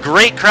 We got a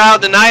great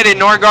crowd tonight at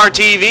Norgar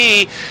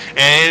TV.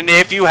 And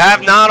if you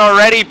have not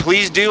already,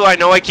 please do. I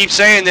know I keep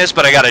saying this,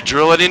 but I got to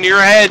drill it into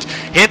your heads.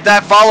 Hit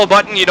that follow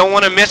button. You don't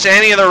want to miss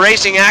any of the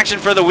racing action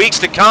for the weeks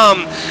to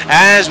come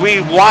as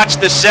we watch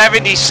the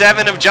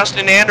 77 of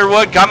Justin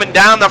Underwood coming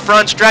down the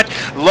front stretch,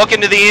 looking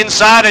to the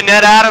inside of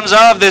Ned Adams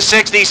of the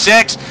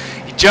 66.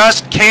 He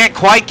just can't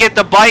quite get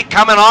the bike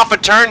coming off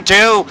of turn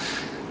 2.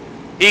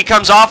 He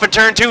comes off of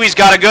turn 2. He's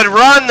got a good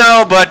run,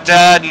 though, but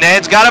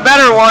Ned's got a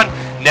better one.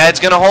 Ned's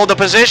going to hold the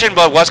position,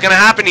 but what's going to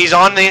happen? He's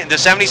on the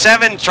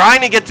 77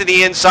 trying to get to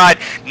the inside.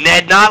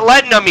 Ned not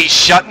letting him. He's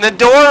shutting the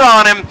door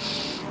on him.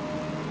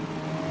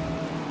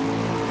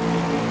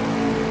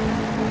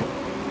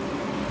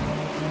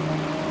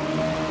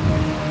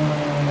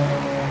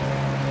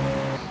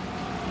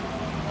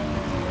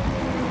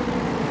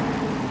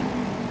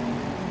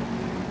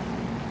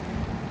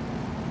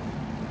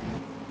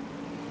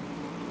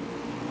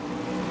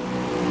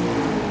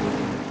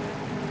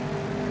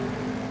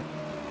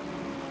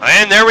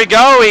 And there we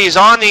go. He's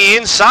on the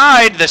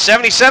inside. The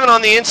 77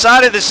 on the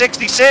inside of the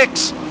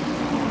 66.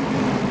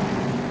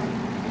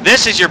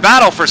 This is your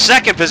battle for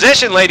second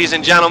position, ladies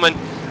and gentlemen.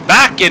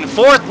 Back and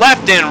forth,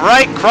 left and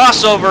right,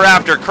 crossover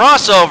after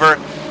crossover.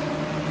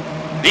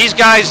 These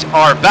guys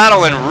are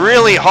battling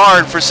really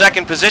hard for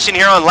second position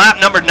here on lap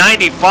number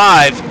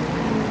 95.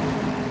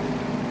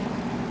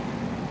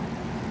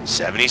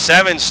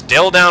 77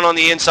 still down on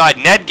the inside.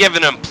 Ned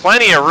giving him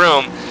plenty of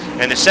room.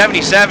 And the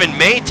 77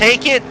 may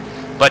take it,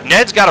 but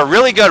Ned's got a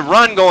really good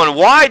run going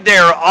wide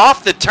there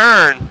off the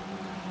turn.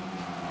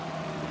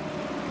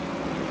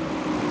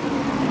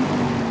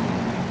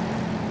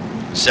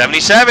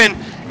 '77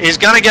 is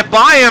going to get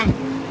by him.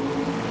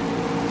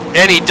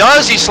 And he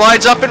does. He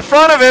slides up in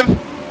front of him.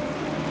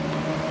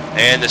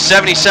 And the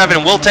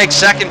 77 will take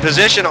second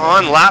position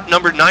on lap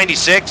number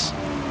 96.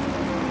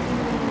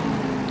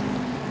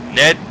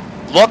 Ned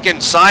looking,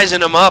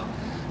 sizing him up.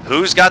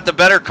 Who's got the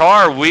better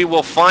car? We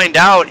will find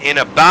out in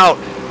about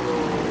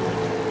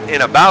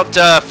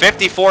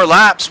 54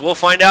 laps. We'll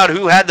find out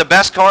who had the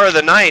best car of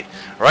the night.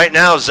 Right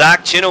now,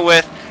 Zach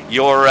Chenoweth,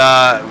 your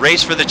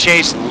race for the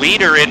chase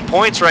leader in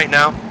points right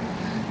now.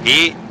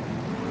 He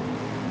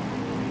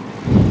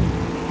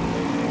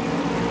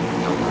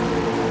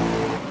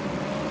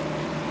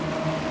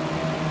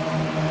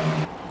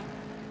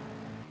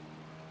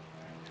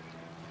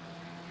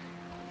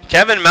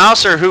Kevin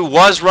Mouser, who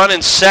was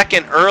running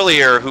second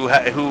earlier, who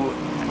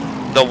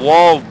the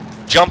wall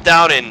jumped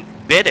out and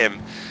bit him.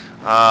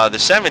 The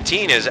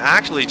 17 is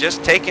actually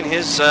just taken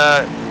his.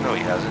 No,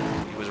 he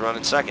hasn't. He was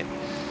running second.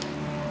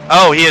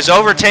 Oh, he has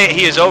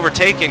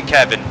overtaken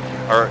Kevin,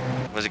 or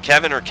was it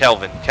Kevin or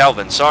Kelvin?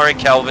 Kelvin. Sorry,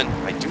 Kelvin.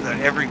 I do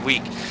that every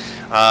week.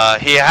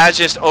 He has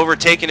just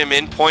overtaken him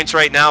in points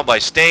right now by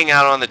staying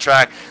out on the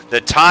track.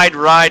 The Tide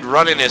Ride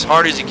running as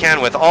hard as he can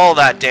with all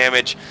that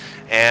damage.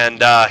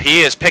 And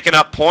he is picking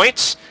up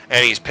points,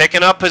 and he's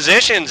picking up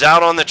positions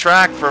out on the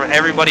track for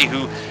everybody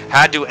who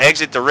had to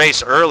exit the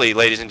race early,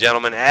 ladies and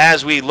gentlemen.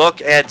 As we look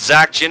at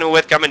Zach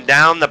Chenoweth coming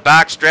down the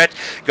back stretch,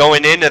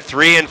 going into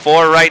 3 and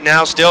 4 right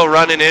now, still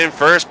running in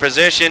first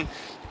position.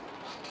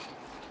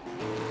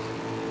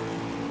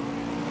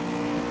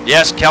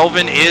 Yes,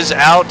 Kelvin is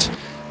out,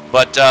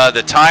 but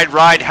the Tide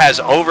Ride has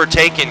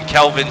overtaken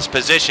Kelvin's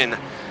position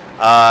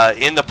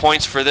in the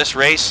points for this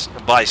race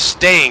by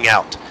staying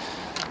out.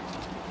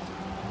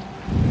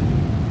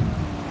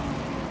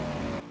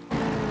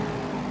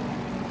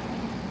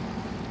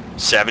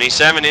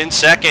 '77 in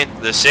second,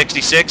 the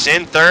 66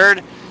 in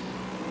third,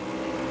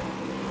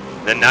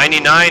 the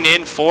 99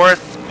 in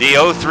fourth, the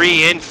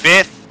 03 in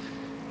fifth,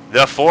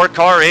 the 4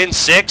 car in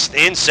sixth,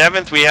 in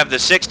seventh we have the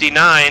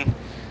 69,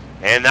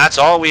 and that's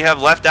all we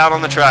have left out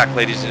on the track,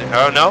 ladies and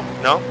no,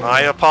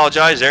 I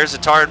apologize. There's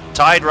the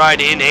Tide Ride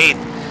in eighth.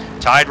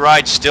 Tide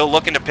Ride still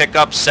looking to pick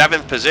up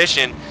 7th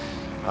position,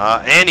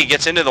 and he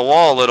gets into the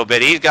wall a little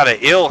bit. He's got an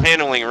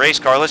ill-handling race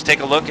car. Let's take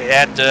a look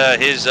at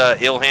his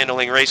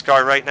ill-handling race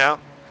car right now.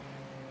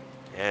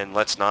 And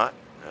let's not.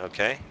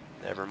 Okay,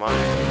 never mind.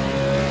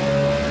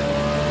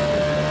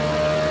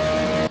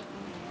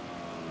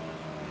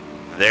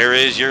 There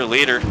is your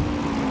leader.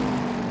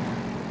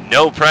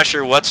 No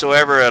pressure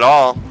whatsoever at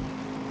all.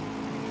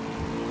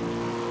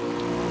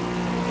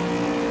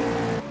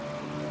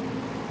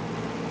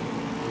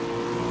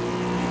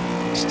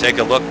 Let's take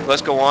a look.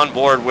 Let's go on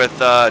board with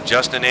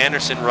Justin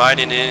Anderson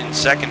riding in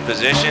second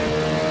position.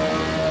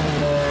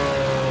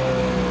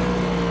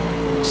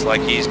 Looks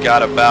like he's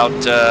got about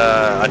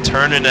a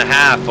turn and a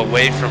half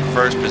away from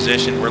first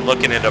position. We're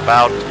looking at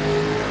about,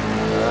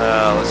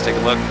 let's take a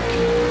look.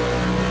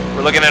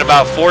 We're looking at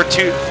about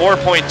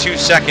 4.2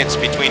 seconds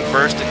between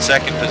first and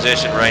second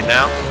position right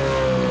now.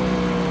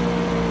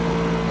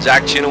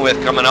 Zach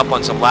Chenoweth coming up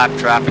on some lap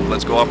traffic.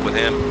 Let's go up with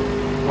him.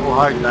 Oh,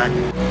 hi, Zach.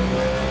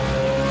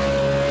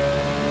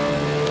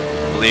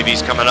 I believe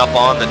he's coming up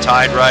on the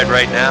Tide Ride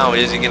right now.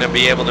 Is he going to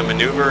be able to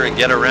maneuver and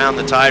get around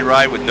the Tide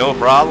Ride with no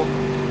problem?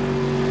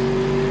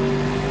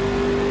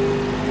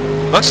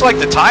 Looks like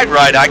the Tide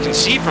Ride, I can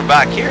see from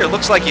back here, it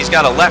looks like he's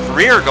got a left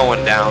rear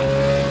going down.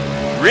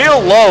 Real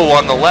low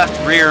on the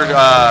left rear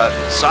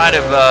side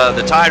of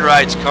the Tide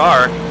Ride's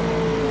car.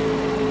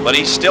 But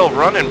he's still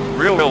running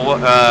real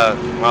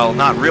well,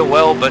 not real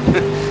well, but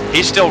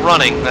he's still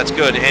running. That's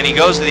good. And he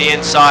goes to the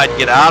inside,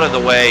 get out of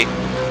the way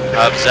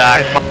of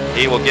Zach.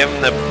 He will give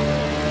him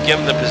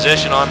the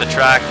position on the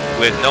track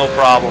with no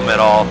problem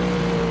at all.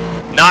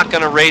 Not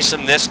going to race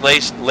him this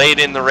late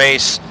in the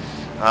race.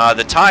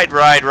 The Tide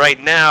Ride right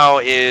now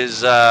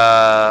is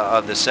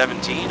of the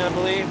 17, I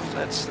believe.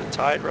 That's the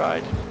Tide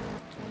Ride.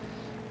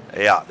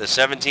 Yeah, the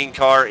 17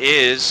 car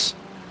is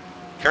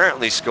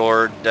currently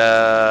scored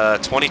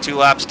 22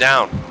 laps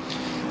down.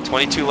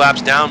 22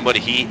 laps down, but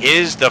he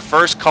is the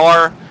first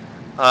car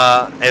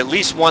at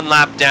least 1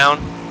 lap down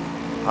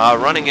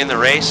running in the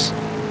race,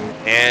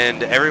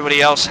 and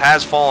everybody else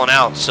has fallen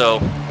out. So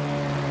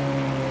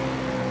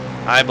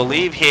I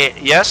believe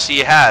he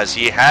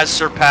has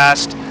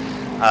surpassed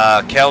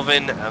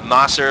Kelvin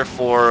Mouser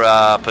for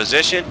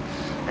position,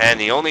 and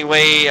the only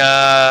way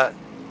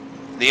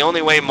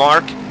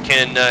Mark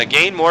can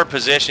gain more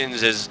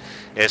positions is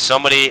if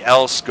somebody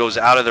else goes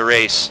out of the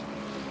race.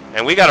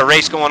 And we got a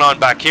race going on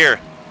back here.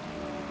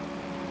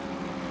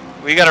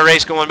 We got a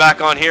race going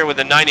back on here with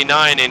the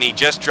 99, and he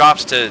just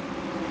drops to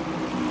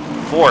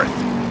 4th.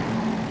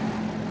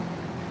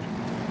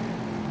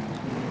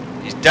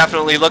 He's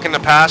definitely looking to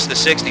pass the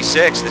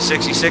 66. The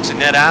 66 of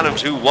Ned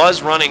Adams, who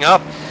was running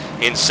up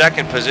in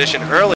 2nd position early.